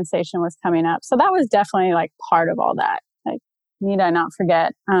each sensation was coming up. So that was definitely like part of all that. Like, need I not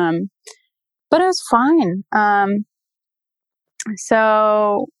forget? But it was fine.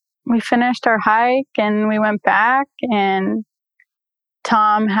 So we finished our hike and we went back, and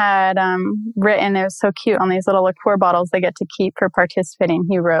Tom had written, it was so cute, on these little liqueur bottles they get to keep for participating.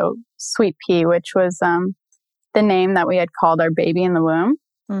 He wrote Sweet Pea, which was the name that we had called our baby in the womb.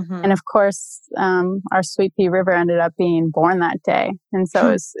 Mm-hmm. And of course, our Sweet Pea River ended up being born that day. And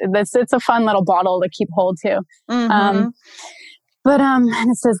so it's a fun little bottle to keep hold to. Mm-hmm. But and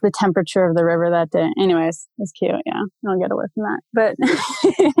it says the temperature of the river that day. Anyways, it's cute. Yeah, I'll get away from that. But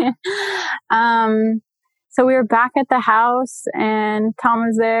so we were back at the house, and Tom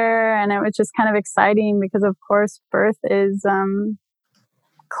was there, and it was just kind of exciting because, of course, birth is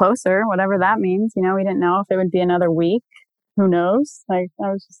closer, whatever that means. We didn't know if it would be another week. Who knows? Like,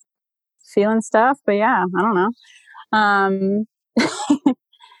 I was just feeling stuff, but I don't know.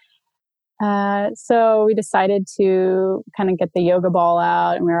 So we decided to kind of get the yoga ball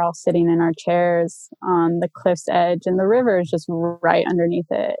out, and we were all sitting in our chairs on the cliff's edge, and the river is just right underneath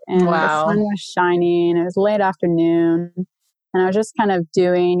it. And the sun was shining. It was late afternoon, and I was just kind of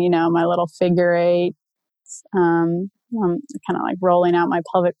doing, my little figure eight, kind of like rolling out my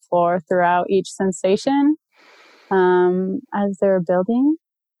pelvic floor throughout each sensation as they were building.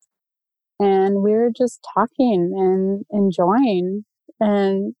 And we were just talking and enjoying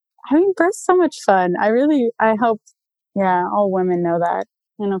and having birth's so much fun. I hope, all women know that.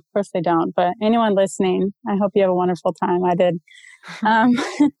 And of course they don't, but anyone listening, I hope you have a wonderful time. I did.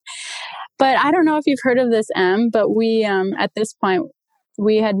 But I don't know if you've heard of this, Em, but we, at this point,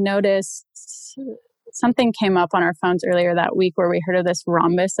 we had noticed something came up on our phones earlier that week where we heard of this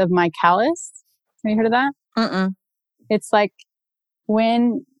rhombus of michalis. Have you heard of that? Mm-mm. It's like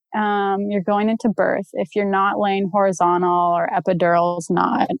when you're going into birth, if you're not laying horizontal or epidural's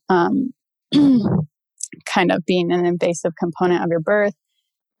not kind of being an invasive component of your birth,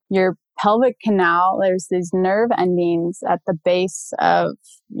 your pelvic canal, there's these nerve endings at the base of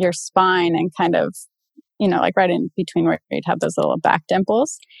your spine and kind of, like right in between where you'd have those little back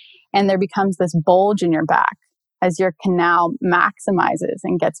dimples. And there becomes this bulge in your back as your canal maximizes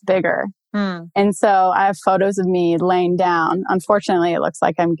and gets bigger. And so I have photos of me laying down. Unfortunately, it looks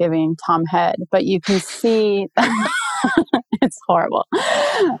like I'm giving Tom head, but you can see it's horrible.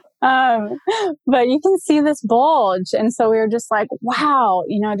 But you can see this bulge. And so we were just like, wow,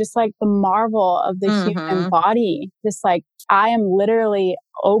 just like the marvel of the human body. Just like I am literally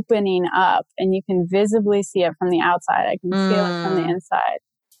opening up and you can visibly see it from the outside. I can feel it from the inside.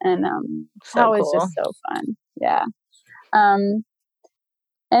 And that was just so fun. Yeah.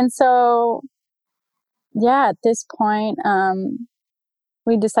 And so, at this point,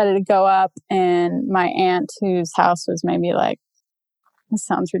 we decided to go up, and my aunt, whose house was maybe like, this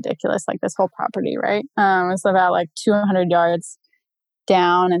sounds ridiculous, like this whole property, right? It was about like 200 yards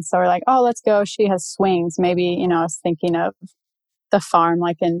down. And so we're like, oh, let's go. She has swings. Maybe, I was thinking of the farm,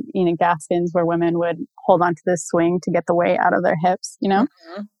 like in Enid Gaskins, where women would hold onto this swing to get the weight out of their hips,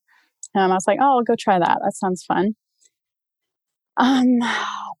 Mm-hmm. I was like, oh, I'll go try that. That sounds fun.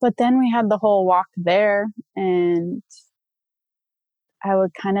 But then we had the whole walk there, and I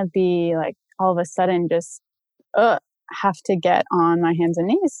would kind of be like, all of a sudden just, have to get on my hands and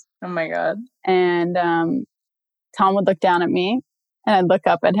knees. Oh my God. And, Tom would look down at me and I'd look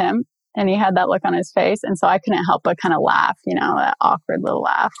up at him, and he had that look on his face. And so I couldn't help but kind of laugh, that awkward little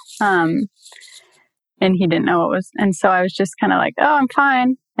laugh. And he didn't know what was, and so I was just kind of like, oh, I'm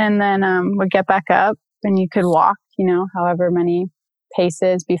fine. And then, we'd get back up, and you could walk, however many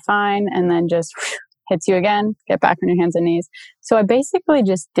paces, be fine. And then just hits you again, get back on your hands and knees. So I basically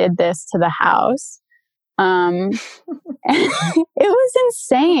just did this to the house. And it was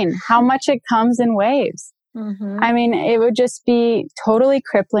insane how much it comes in waves. Mm-hmm. I mean, it would just be totally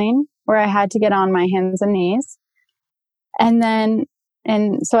crippling where I had to get on my hands and knees. And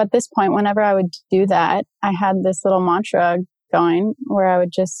so at this point, whenever I would do that, I had this little mantra going where I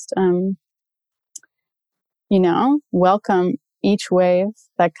would just, welcome each wave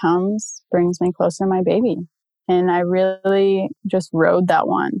that comes, brings me closer to my baby. And I really just rode that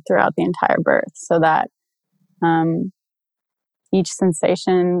one throughout the entire birth, so that each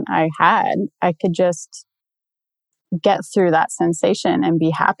sensation I had, I could just get through that sensation and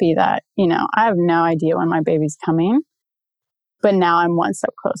be happy that, I have no idea when my baby's coming, but now I'm one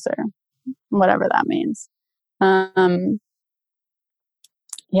step closer, whatever that means. It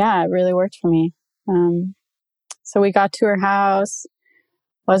really worked for me. So we got to her house,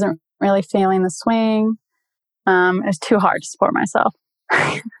 wasn't really feeling the swing. It was too hard to support myself.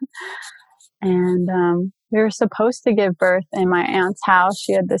 And we were supposed to give birth in my aunt's house.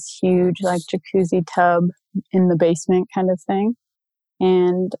 She had this huge like jacuzzi tub in the basement kind of thing.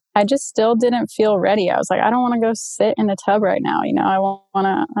 And I just still didn't feel ready. I was like, I don't want to go sit in a tub right now.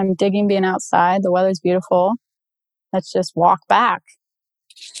 I'm digging being outside. The weather's beautiful. Let's just walk back.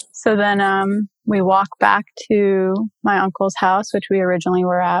 So then we walked back to my uncle's house, which we originally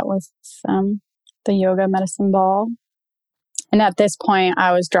were at with the yoga medicine ball. And at this point,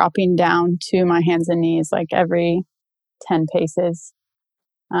 I was dropping down to my hands and knees like every 10 paces.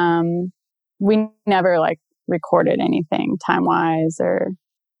 We never like recorded anything time-wise or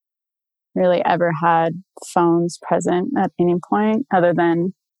really ever had phones present at any point other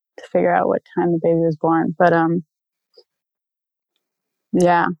than to figure out what time the baby was born. But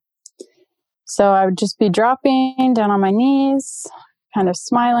so I would just be dropping down on my knees, kind of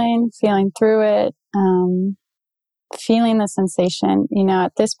smiling, feeling through it, feeling the sensation.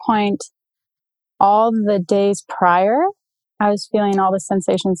 At this point, all the days prior, I was feeling all the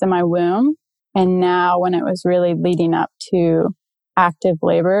sensations in my womb. And now when it was really leading up to active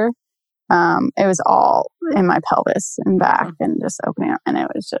labor, it was all in my pelvis and back and just opening up. And it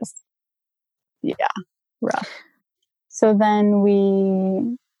was just, rough. So then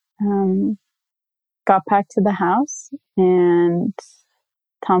we got back to the house and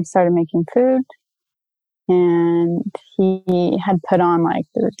Tom started making food. And he had put on like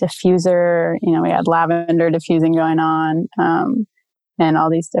the diffuser, we had lavender diffusing going on, and all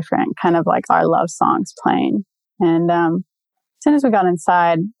these different kind of like our love songs playing. And as soon as we got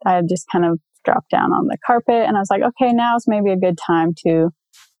inside, I had just kind of dropped down on the carpet and I was like, okay, now's maybe a good time to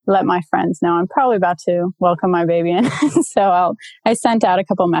let my friends know I'm probably about to welcome my baby in. So I sent out a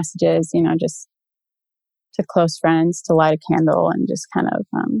couple messages, just to close friends to light a candle and just kind of,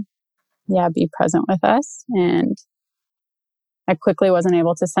 be present with us. And I quickly wasn't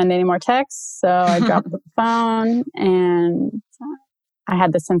able to send any more texts. So I dropped the phone and I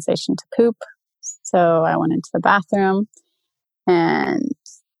had the sensation to poop. So I went into the bathroom and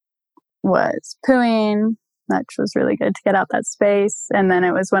was pooing, which was really good to get out that space. And then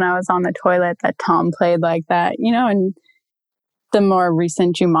it was when I was on the toilet that Tom played like that, and the more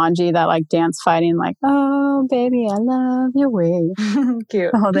recent Jumanji, that like dance fighting, like, oh, baby, I love your way.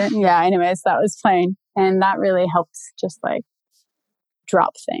 Cute. Hold it. Yeah. Anyways, that was playing. And that really helps just like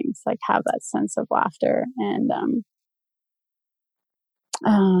drop things, like have that sense of laughter. And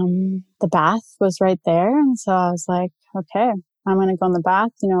the bath was right there. And so I was like, okay, I'm going to go in the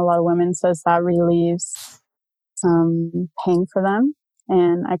bath. A lot of women says that relieves pain for them.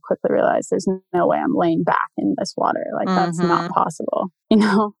 And I quickly realized there's no way I'm laying back in this water. Like that's not possible,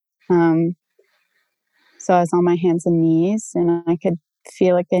 So I was on my hands and knees and I could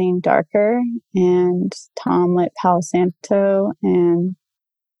feel it getting darker. And Tom lit Palo Santo and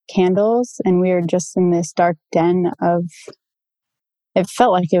candles. And we were just in this dark den it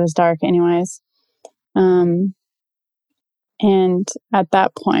felt like it was dark anyways. And at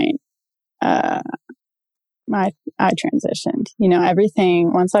that point, I transitioned,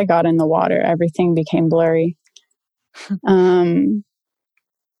 everything, once I got in the water, everything became blurry.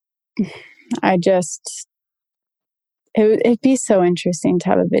 It'd be so interesting to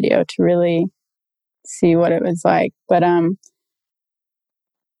have a video to really see what it was like. But,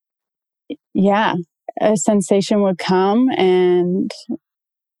 a sensation would come and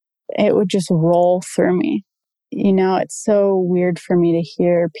it would just roll through me. It's so weird for me to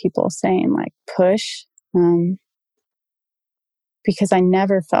hear people saying like push, because I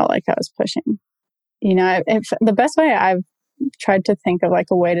never felt like I was pushing. The best way I've tried to think of like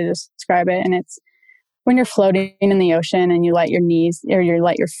a way to describe it, and it's when you're floating in the ocean and you let your knees or you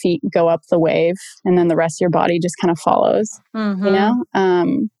let your feet go up the wave and then the rest of your body just kind of follows,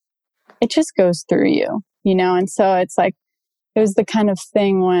 it just goes through you, and so it's like, it was the kind of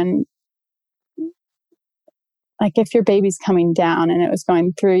thing when, like if your baby's coming down and it was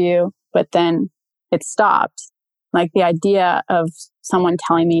going through you, but then it stopped, like the idea of someone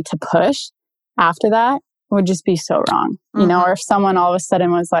telling me to push after that would just be so wrong, or if someone all of a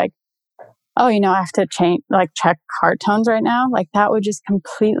sudden was like, oh, I have to check heart tones right now. Like that would just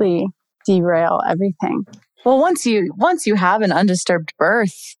completely derail everything. Well, once you have an undisturbed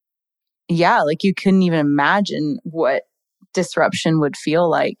birth, like you couldn't even imagine what disruption would feel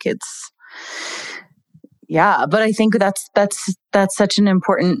like. But I think that's such an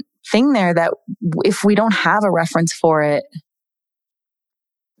important thing there, that if we don't have a reference for it,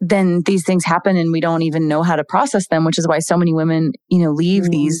 then these things happen and we don't even know how to process them, which is why so many women, leave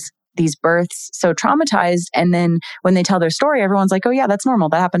these births so traumatized. And then when they tell their story, everyone's like, oh yeah, that's normal.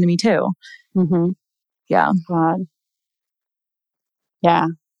 That happened to me too. Mm-hmm. Yeah. God. Yeah.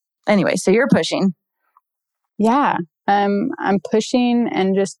 Anyway, so you're pushing. Yeah. I'm pushing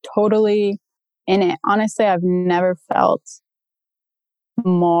and just totally in it. Honestly, I've never felt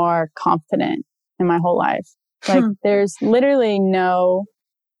more confident in my whole life. Like there's literally no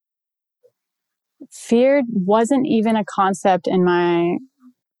fear, wasn't even a concept in my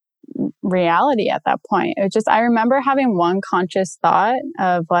reality at that point. It was just, I remember having one conscious thought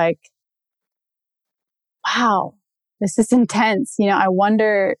of like, wow, this is intense. I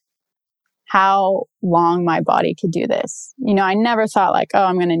wonder how long my body could do this. I never thought like, oh,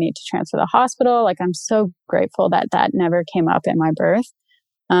 I'm going to need to transfer to the hospital. Like, I'm so grateful that never came up in my birth.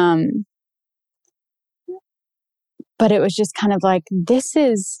 But it was just kind of like, this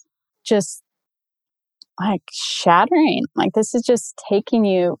is just like shattering. Like, this is just taking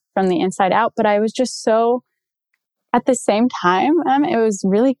you from the inside out. But I was just so, at the same time, it was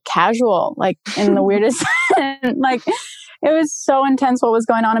really casual, like in the weirdest, like it was so intense what was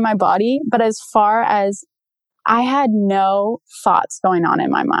going on in my body. But as far as I had no thoughts going on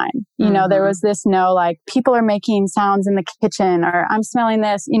in my mind. You know, there was this no like, people are making sounds in the kitchen or I'm smelling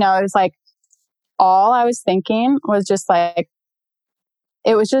this. You know, it was like, all I was thinking was just like,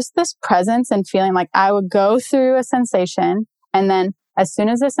 it was just this presence and feeling like I would go through a sensation. And then as soon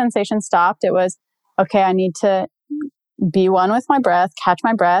as the sensation stopped, it was, okay, I need to be one with my breath, catch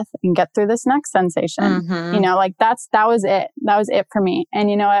my breath and get through this next sensation. You know, like that was it. That was it for me. And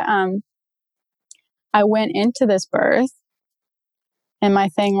you know what? I went into this birth and my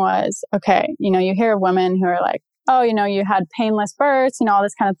thing was, okay, you know, you hear of women who are like, oh, you know, you had painless births, you know, all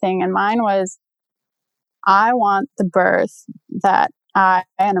this kind of thing. And mine was, I want the birth that I,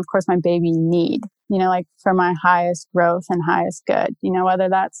 and of course my baby need, you know, like for my highest growth and highest good, you know, whether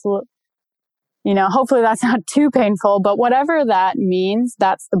that's, you know, hopefully that's not too painful, but whatever that means,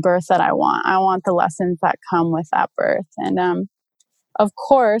 that's the birth that I want. I want the lessons that come with that birth. And, of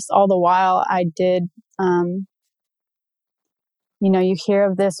course, all the while I did, you know, you hear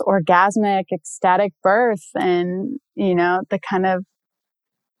of this orgasmic, ecstatic birth and, you know, the kind of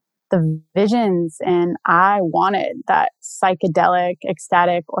the visions. And I wanted that psychedelic,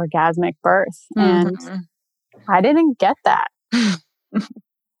 ecstatic, orgasmic birth. And I didn't get that.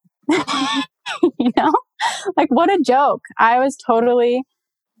 You know, like what a joke. I was totally,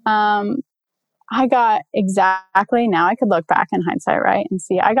 I got exactly, now I could look back in hindsight, right? And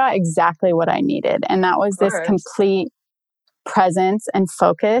see, I got exactly what I needed. And that was this complete presence and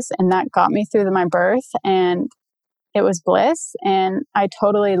focus. And that got me through my birth and it was bliss. And I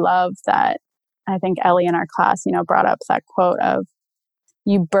totally love that. I think Ellie in our class, you know, brought up that quote of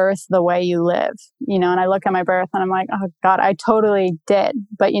you birth the way you live, you know, and I look at my birth and I'm like, oh God, I totally did.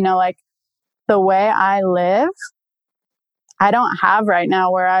 But, you know, like the way I live, I don't have right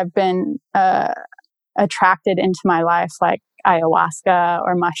now where I've been attracted into my life, like ayahuasca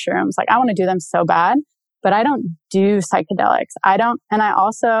or mushrooms. Like I want to do them so bad, but I don't do psychedelics. And I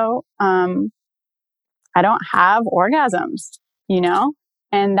also, I don't have orgasms, you know,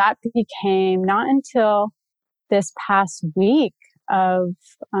 and that became not until this past week of,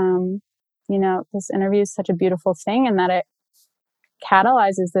 you know, this interview is such a beautiful thing and that it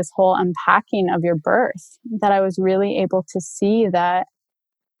catalyzes this whole unpacking of your birth, that I was really able to see that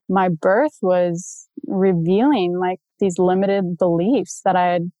my birth was revealing like these limited beliefs that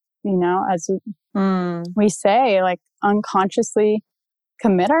I had, you know, as we say, like unconsciously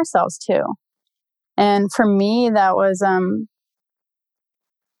commit ourselves to. And for me, that was, you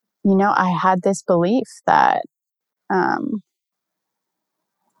know, I had this belief that,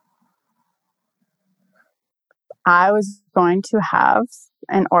 I was going to have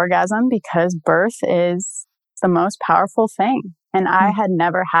an orgasm because birth is the most powerful thing. And I had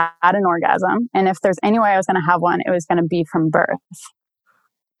never had an orgasm. And if there's any way I was going to have one, it was going to be from birth.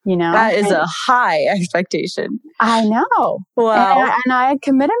 You know, that is a high expectation. I know. Wow. And I had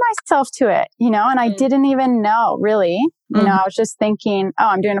committed myself to it, you know, and I didn't even know really, you know, I was just thinking, oh,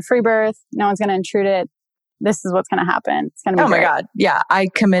 I'm doing a free birth. No one's going to intrude it. This is what's going to happen. It's going to be great. My God. Yeah. I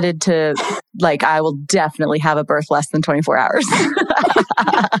committed to like, I will definitely have a birth less than 24 hours.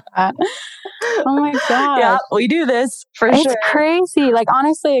 Oh my God. Yeah, we do this for sure. It's crazy. Like,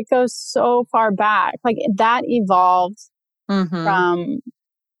 honestly, it goes so far back. Like that evolved from,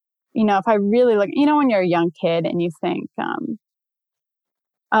 you know, if I really look, you know, when you're a young kid and you think,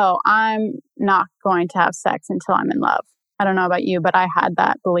 oh, I'm not going to have sex until I'm in love. I don't know about you, but I had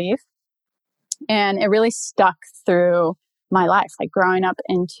that belief. And it really stuck through my life, like growing up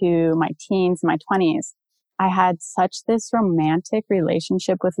into my teens, my 20s. I had such this romantic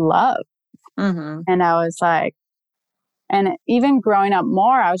relationship with love. And I was like, and even growing up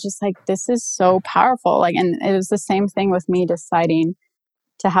more, I was just like, this is so powerful. Like, and it was the same thing with me deciding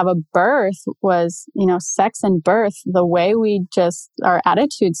to have a birth was, you know, sex and birth, the way we just, our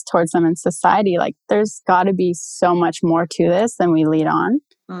attitudes towards them in society, like there's got to be so much more to this than we lead on.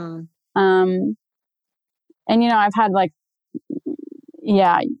 And, you know, I've had like,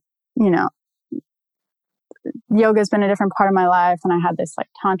 yeah, you know, yoga's been a different part of my life. And I had this like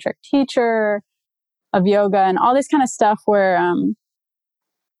tantric teacher of yoga and all this kind of stuff where,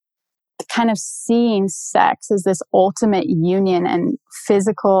 kind of seeing sex as this ultimate union and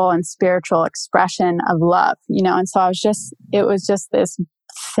physical and spiritual expression of love, you know? And so it was just this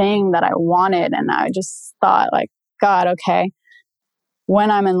thing that I wanted. And I just thought like, God, okay,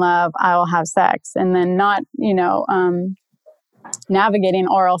 when I'm in love, I will have sex. And then not, you know, navigating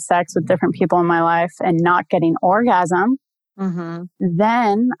oral sex with different people in my life and not getting orgasm.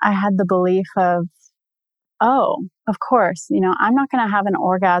 Then I had the belief of, oh, of course, you know, I'm not going to have an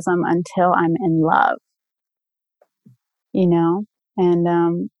orgasm until I'm in love, you know?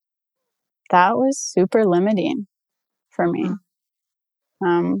 And that was super limiting for me.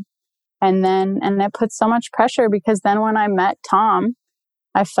 And it put so much pressure, because then when I met Tom,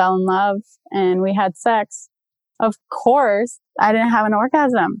 I fell in love and we had sex. Of course, I didn't have an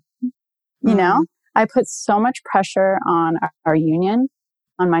orgasm. You know, I put so much pressure on our union,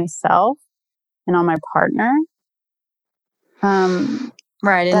 on myself, and on my partner.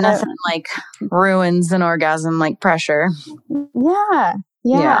 Right. And nothing like ruins an orgasm like pressure.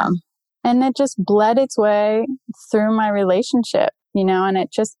 Yeah. And it just bled its way through my relationship, you know, and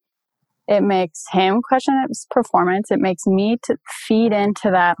it makes him question his performance. It makes me to feed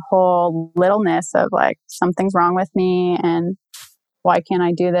into that whole littleness of like, something's wrong with me and why can't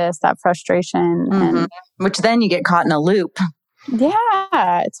I do this? That frustration. And which then you get caught in a loop.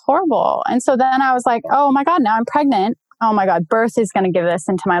 Yeah, it's horrible. And so then I was like, oh my God, now I'm pregnant. Oh my God, birth is going to give this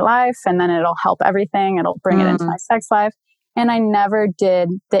into my life, and then it'll help everything. It'll bring it into my sex life. And I never did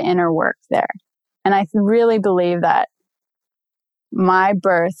the inner work there. And I really believe that my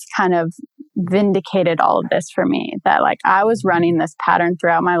birth kind of vindicated all of this for me, that like I was running this pattern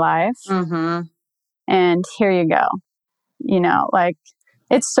throughout my life. And here you go. You know, like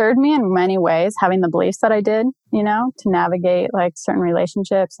it served me in many ways, having the beliefs that I did, you know, to navigate like certain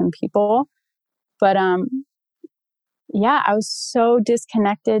relationships and people. But yeah, I was so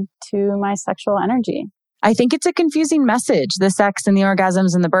disconnected to my sexual energy. I think it's a confusing message, the sex and the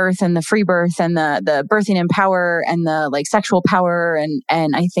orgasms and the birth and the free birth and the birthing in power and the like sexual power.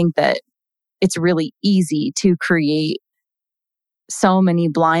 And I think that it's really easy to create so many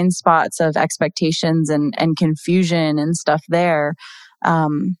blind spots of expectations and confusion and stuff there.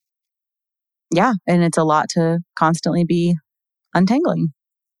 Yeah. And it's a lot to constantly be untangling.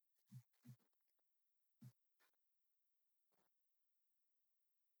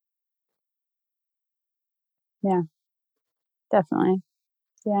 Yeah, definitely.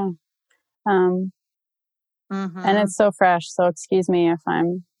 Yeah. And it's so fresh. So excuse me if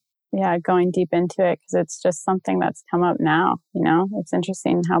I'm, going deep into it, because it's just something that's come up now. You know, it's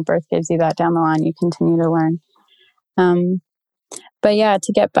interesting how birth gives you that down the line. You continue to learn. But yeah,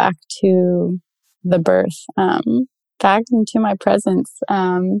 to get back to the birth, back into my presence,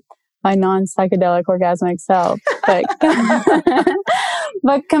 my non-psychedelic orgasmic self, but,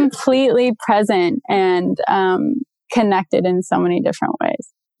 but completely present and connected in so many different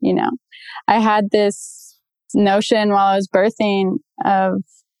ways. You know, I had this notion while I was birthing of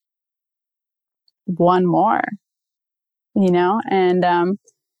one more, you know, and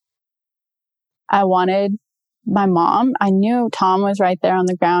I wanted my mom. I knew Tom was right there on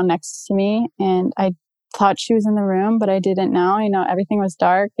the ground next to me, and I thought she was in the room, but I didn't know. You know, everything was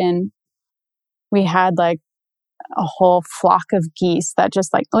dark, and we had like a whole flock of geese that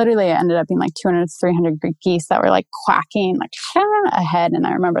just like literally ended up being like 200, 300 geese that were like quacking like ahead. And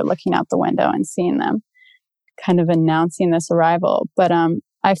I remember looking out the window and seeing them kind of announcing this arrival. But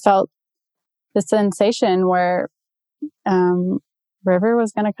I felt the sensation where River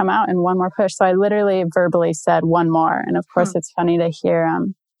was going to come out in one more push. So I literally verbally said one more. And of course, it's funny to hear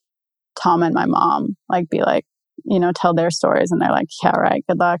Tom and my mom like be like, you know, tell their stories. And they're like, yeah, right.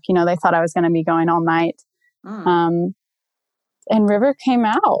 Good luck. You know, they thought I was going to be going all night. And River came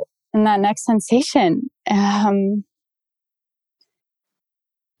out in that next sensation. And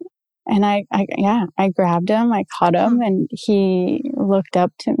I grabbed him, I caught him, and he looked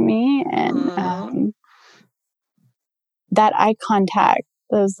up to me, and that eye contact,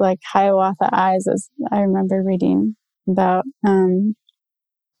 those like Hiawatha eyes, as I remember reading about,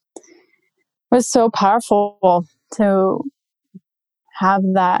 was so powerful to have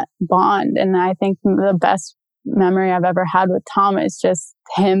that bond. And I think the best memory I've ever had with Tom is just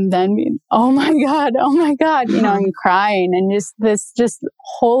him then being, oh my God, you know, and crying and just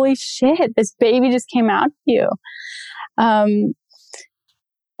holy shit, this baby just came out of you. And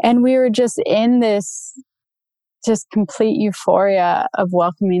we were just in this just complete euphoria of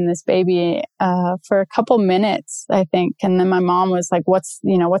welcoming this baby for a couple minutes, I think. And then my mom was like, what's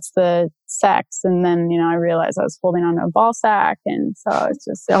the sex? And then, you know, I realized I was holding on to a ball sack. And so it's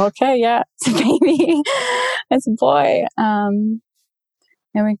just, okay, yeah, it's a baby. It's a boy. And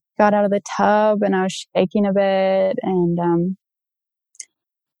we got out of the tub and I was shaking a bit. And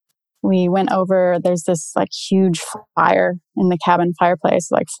we went over, there's this like huge fire in the cabin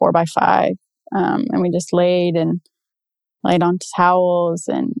fireplace, like 4x5. And we just laid on towels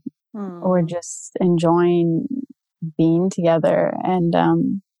and we're just enjoying being together. And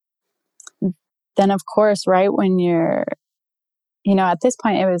then, of course, right when you're, you know, at this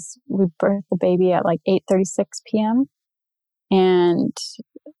point, we birthed the baby at like 8:36 p.m. And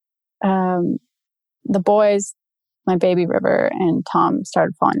the boys my baby River, and Tom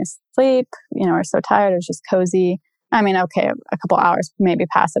started falling asleep. You know, we're so tired. It was just cozy. I mean, okay, a couple hours maybe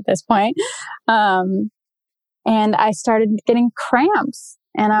passed at this point. And I started getting cramps,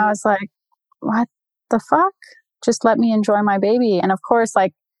 and I was like, what the fuck? Just let me enjoy my baby. And of course,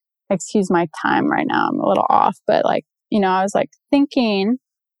 like, excuse my time right now, I'm a little off, but like, you know, I was like thinking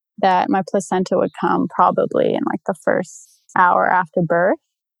that my placenta would come probably in like the first hour after birth.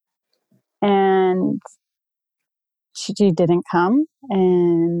 And she didn't come.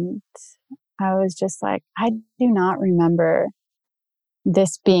 And I was just like, I do not remember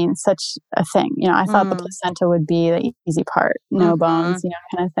this being such a thing. You know, I thought the placenta would be the easy part, no bones, you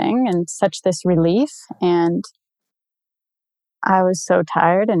know, kind of thing, and such this relief. And I was so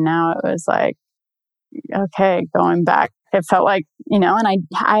tired. And now it was like, okay, going back, it felt like, you know, and I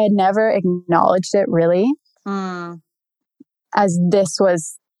had never acknowledged it really as this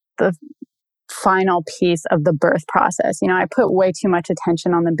was the final piece of the birth process. You know, I put way too much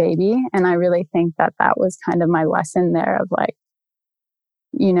attention on the baby. And I really think that that was kind of my lesson there of like,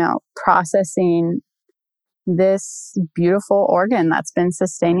 you know, processing this beautiful organ that's been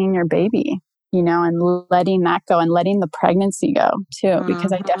sustaining your baby, you know, and letting that go and letting the pregnancy go too,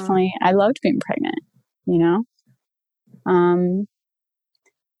 because I loved being pregnant, you know?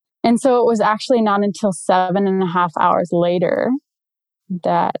 And so it was actually not until 7.5 hours later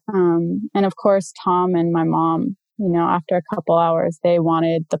that, and of course, Tom and my mom, you know, after a couple hours, they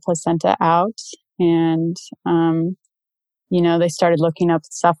wanted the placenta out, and, you know, they started looking up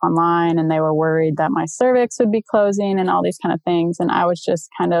stuff online, and they were worried that my cervix would be closing and all these kind of things. And I was just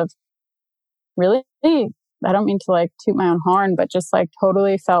kind of really, I don't mean to like toot my own horn, but just like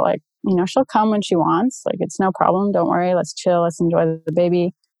totally felt like, you know, she'll come when she wants. Like, it's no problem. Don't worry. Let's chill. Let's enjoy the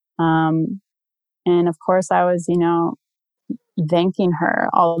baby. And of course I was, you know, thanking her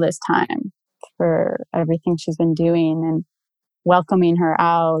all this time for everything she's been doing and welcoming her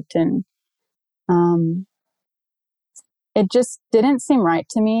out. And, it just didn't seem right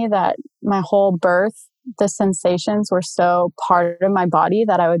to me that my whole birth, the sensations were so part of my body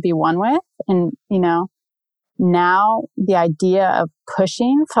that I would be one with. And, you know, now the idea of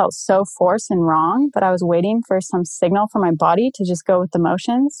pushing felt so forced and wrong, but I was waiting for some signal from my body to just go with the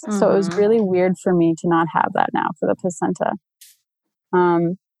motions. So it was really weird for me to not have that now for the placenta.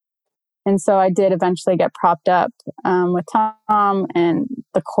 And so I did eventually get propped up with Tom, and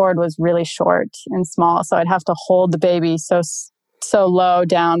the cord was really short and small. So I'd have to hold the baby so low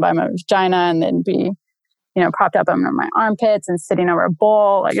down by my vagina, and then be, you know, propped up under my armpits and sitting over a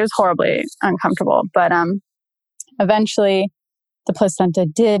bowl. Like, it was horribly uncomfortable. But eventually the placenta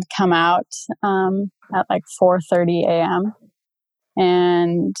did come out at like 4:30 a.m.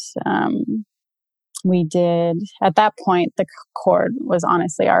 And we did, at that point, the cord was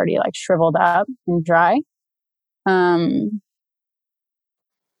honestly already like shriveled up and dry.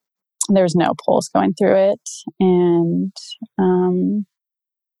 There's no pulse going through it. And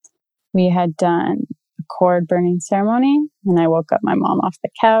we had done a cord burning ceremony, and I woke up my mom off the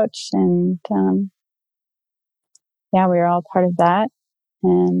couch, and yeah, we were all part of that.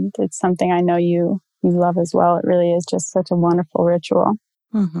 And it's something I know you love as well. It really is just such a wonderful ritual.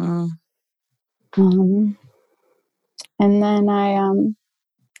 And then I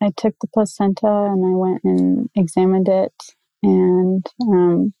took the placenta and I went and examined it, and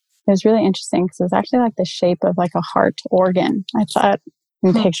it was really interesting because it was actually like the shape of like a heart organ. I thought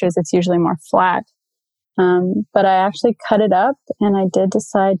in pictures it's usually more flat, but I actually cut it up, and I did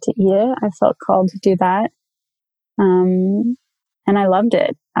decide to eat it. I felt called to do that, and I loved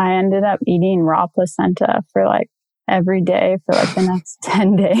it. I ended up eating raw placenta for like every day for like the next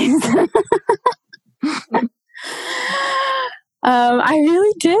 10 days. I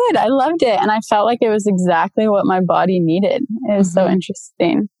really did. I loved it. And I felt like it was exactly what my body needed. It was so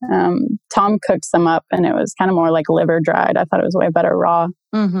interesting. Tom cooked some up, and it was kind of more like liver dried. I thought it was way better raw.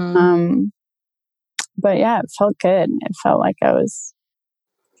 But yeah, it felt good. It felt like I was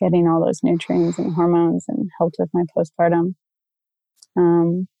getting all those nutrients and hormones, and helped with my postpartum.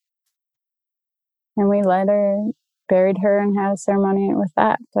 And we later buried her and had a ceremony with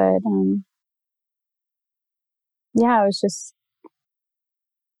that. But yeah, it was just,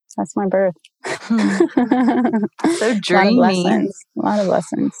 that's my birth. So dreamy. A lot of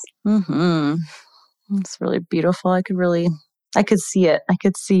lessons. It's really beautiful. I could see it. I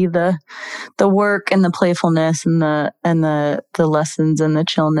could see the work and the playfulness and the lessons and the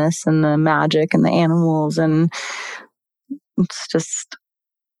chillness and the magic and the animals. And it's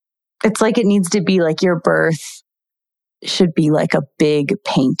like it needs to be like your birth should be like a big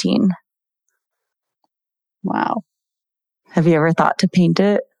painting. Wow. Have you ever thought to paint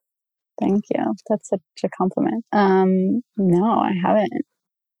it? Thank you. That's such a compliment. No, I haven't.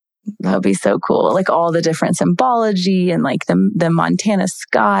 That would be so cool. Like all the different symbology and like the Montana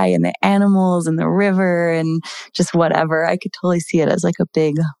sky and the animals and the river and just whatever. I could totally see it as like a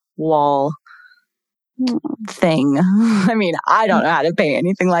big wall thing. I mean, I don't know how to paint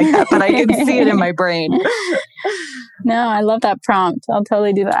anything like that, but I can see it in my brain. No, I love that prompt. I'll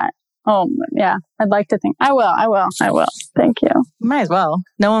totally do that. Oh, yeah. I'd like to think. I will. Thank you. Might as well.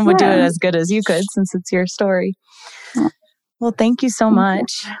 No one would do it as good as you could since it's your story. Well, thank you so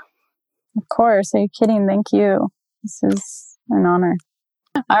much. Of course. Are you kidding? Thank you. This is an honor.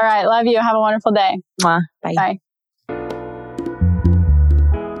 All right. Love you. Have a wonderful day. Mwah. Bye. Bye.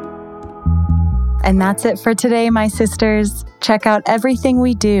 And that's it for today, my sisters. Check out everything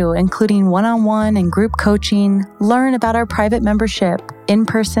we do, including one-on-one and group coaching, learn about our private membership,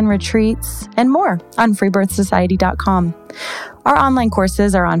 in-person retreats, and more on freebirthsociety.com. Our online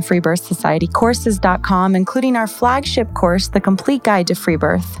courses are on freebirthsocietycourses.com, including our flagship course, The Complete Guide to Free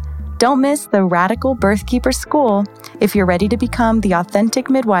Birth. Don't miss the Radical Birthkeeper School if you're ready to become the authentic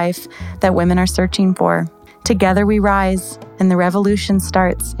midwife that women are searching for. Together we rise, and the revolution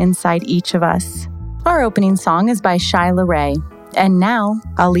starts inside each of us. Our opening song is by Shyla Ray. And now,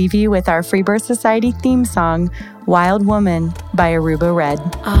 I'll leave you with our Free Birth Society theme song, Wild Woman by Aruba Red.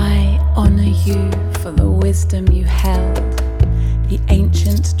 I honor you for the wisdom you held, the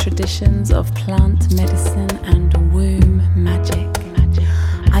ancient traditions of plant medicine and womb magic.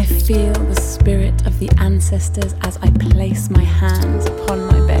 I feel the spirit of the ancestors as I place my hands upon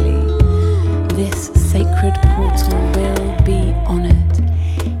my belly. This sacred portal will be honored.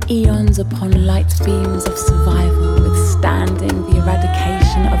 Eons upon light beams of survival, withstanding the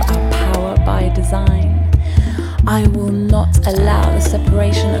eradication of our power by design. I will not allow the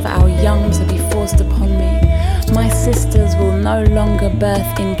separation of our young to be forced upon me. My sisters will no longer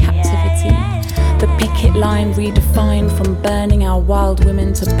birth in captivity. The picket line redefined from burning our wild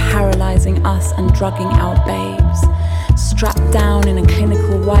women to paralyzing us and drugging our babes. Strapped down in a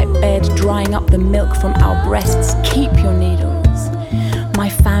clinical white bed, drying up the milk from our breasts. Keep your needles. My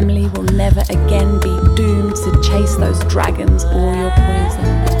family will never again be doomed to chase those dragons or your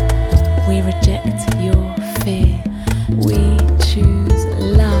poison. We reject your fear. We choose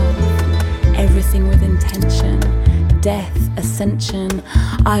love. Everything with intention. Death, ascension.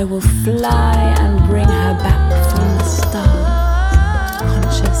 I will fly and bring her back from the stars.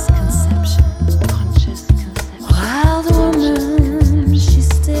 Conscious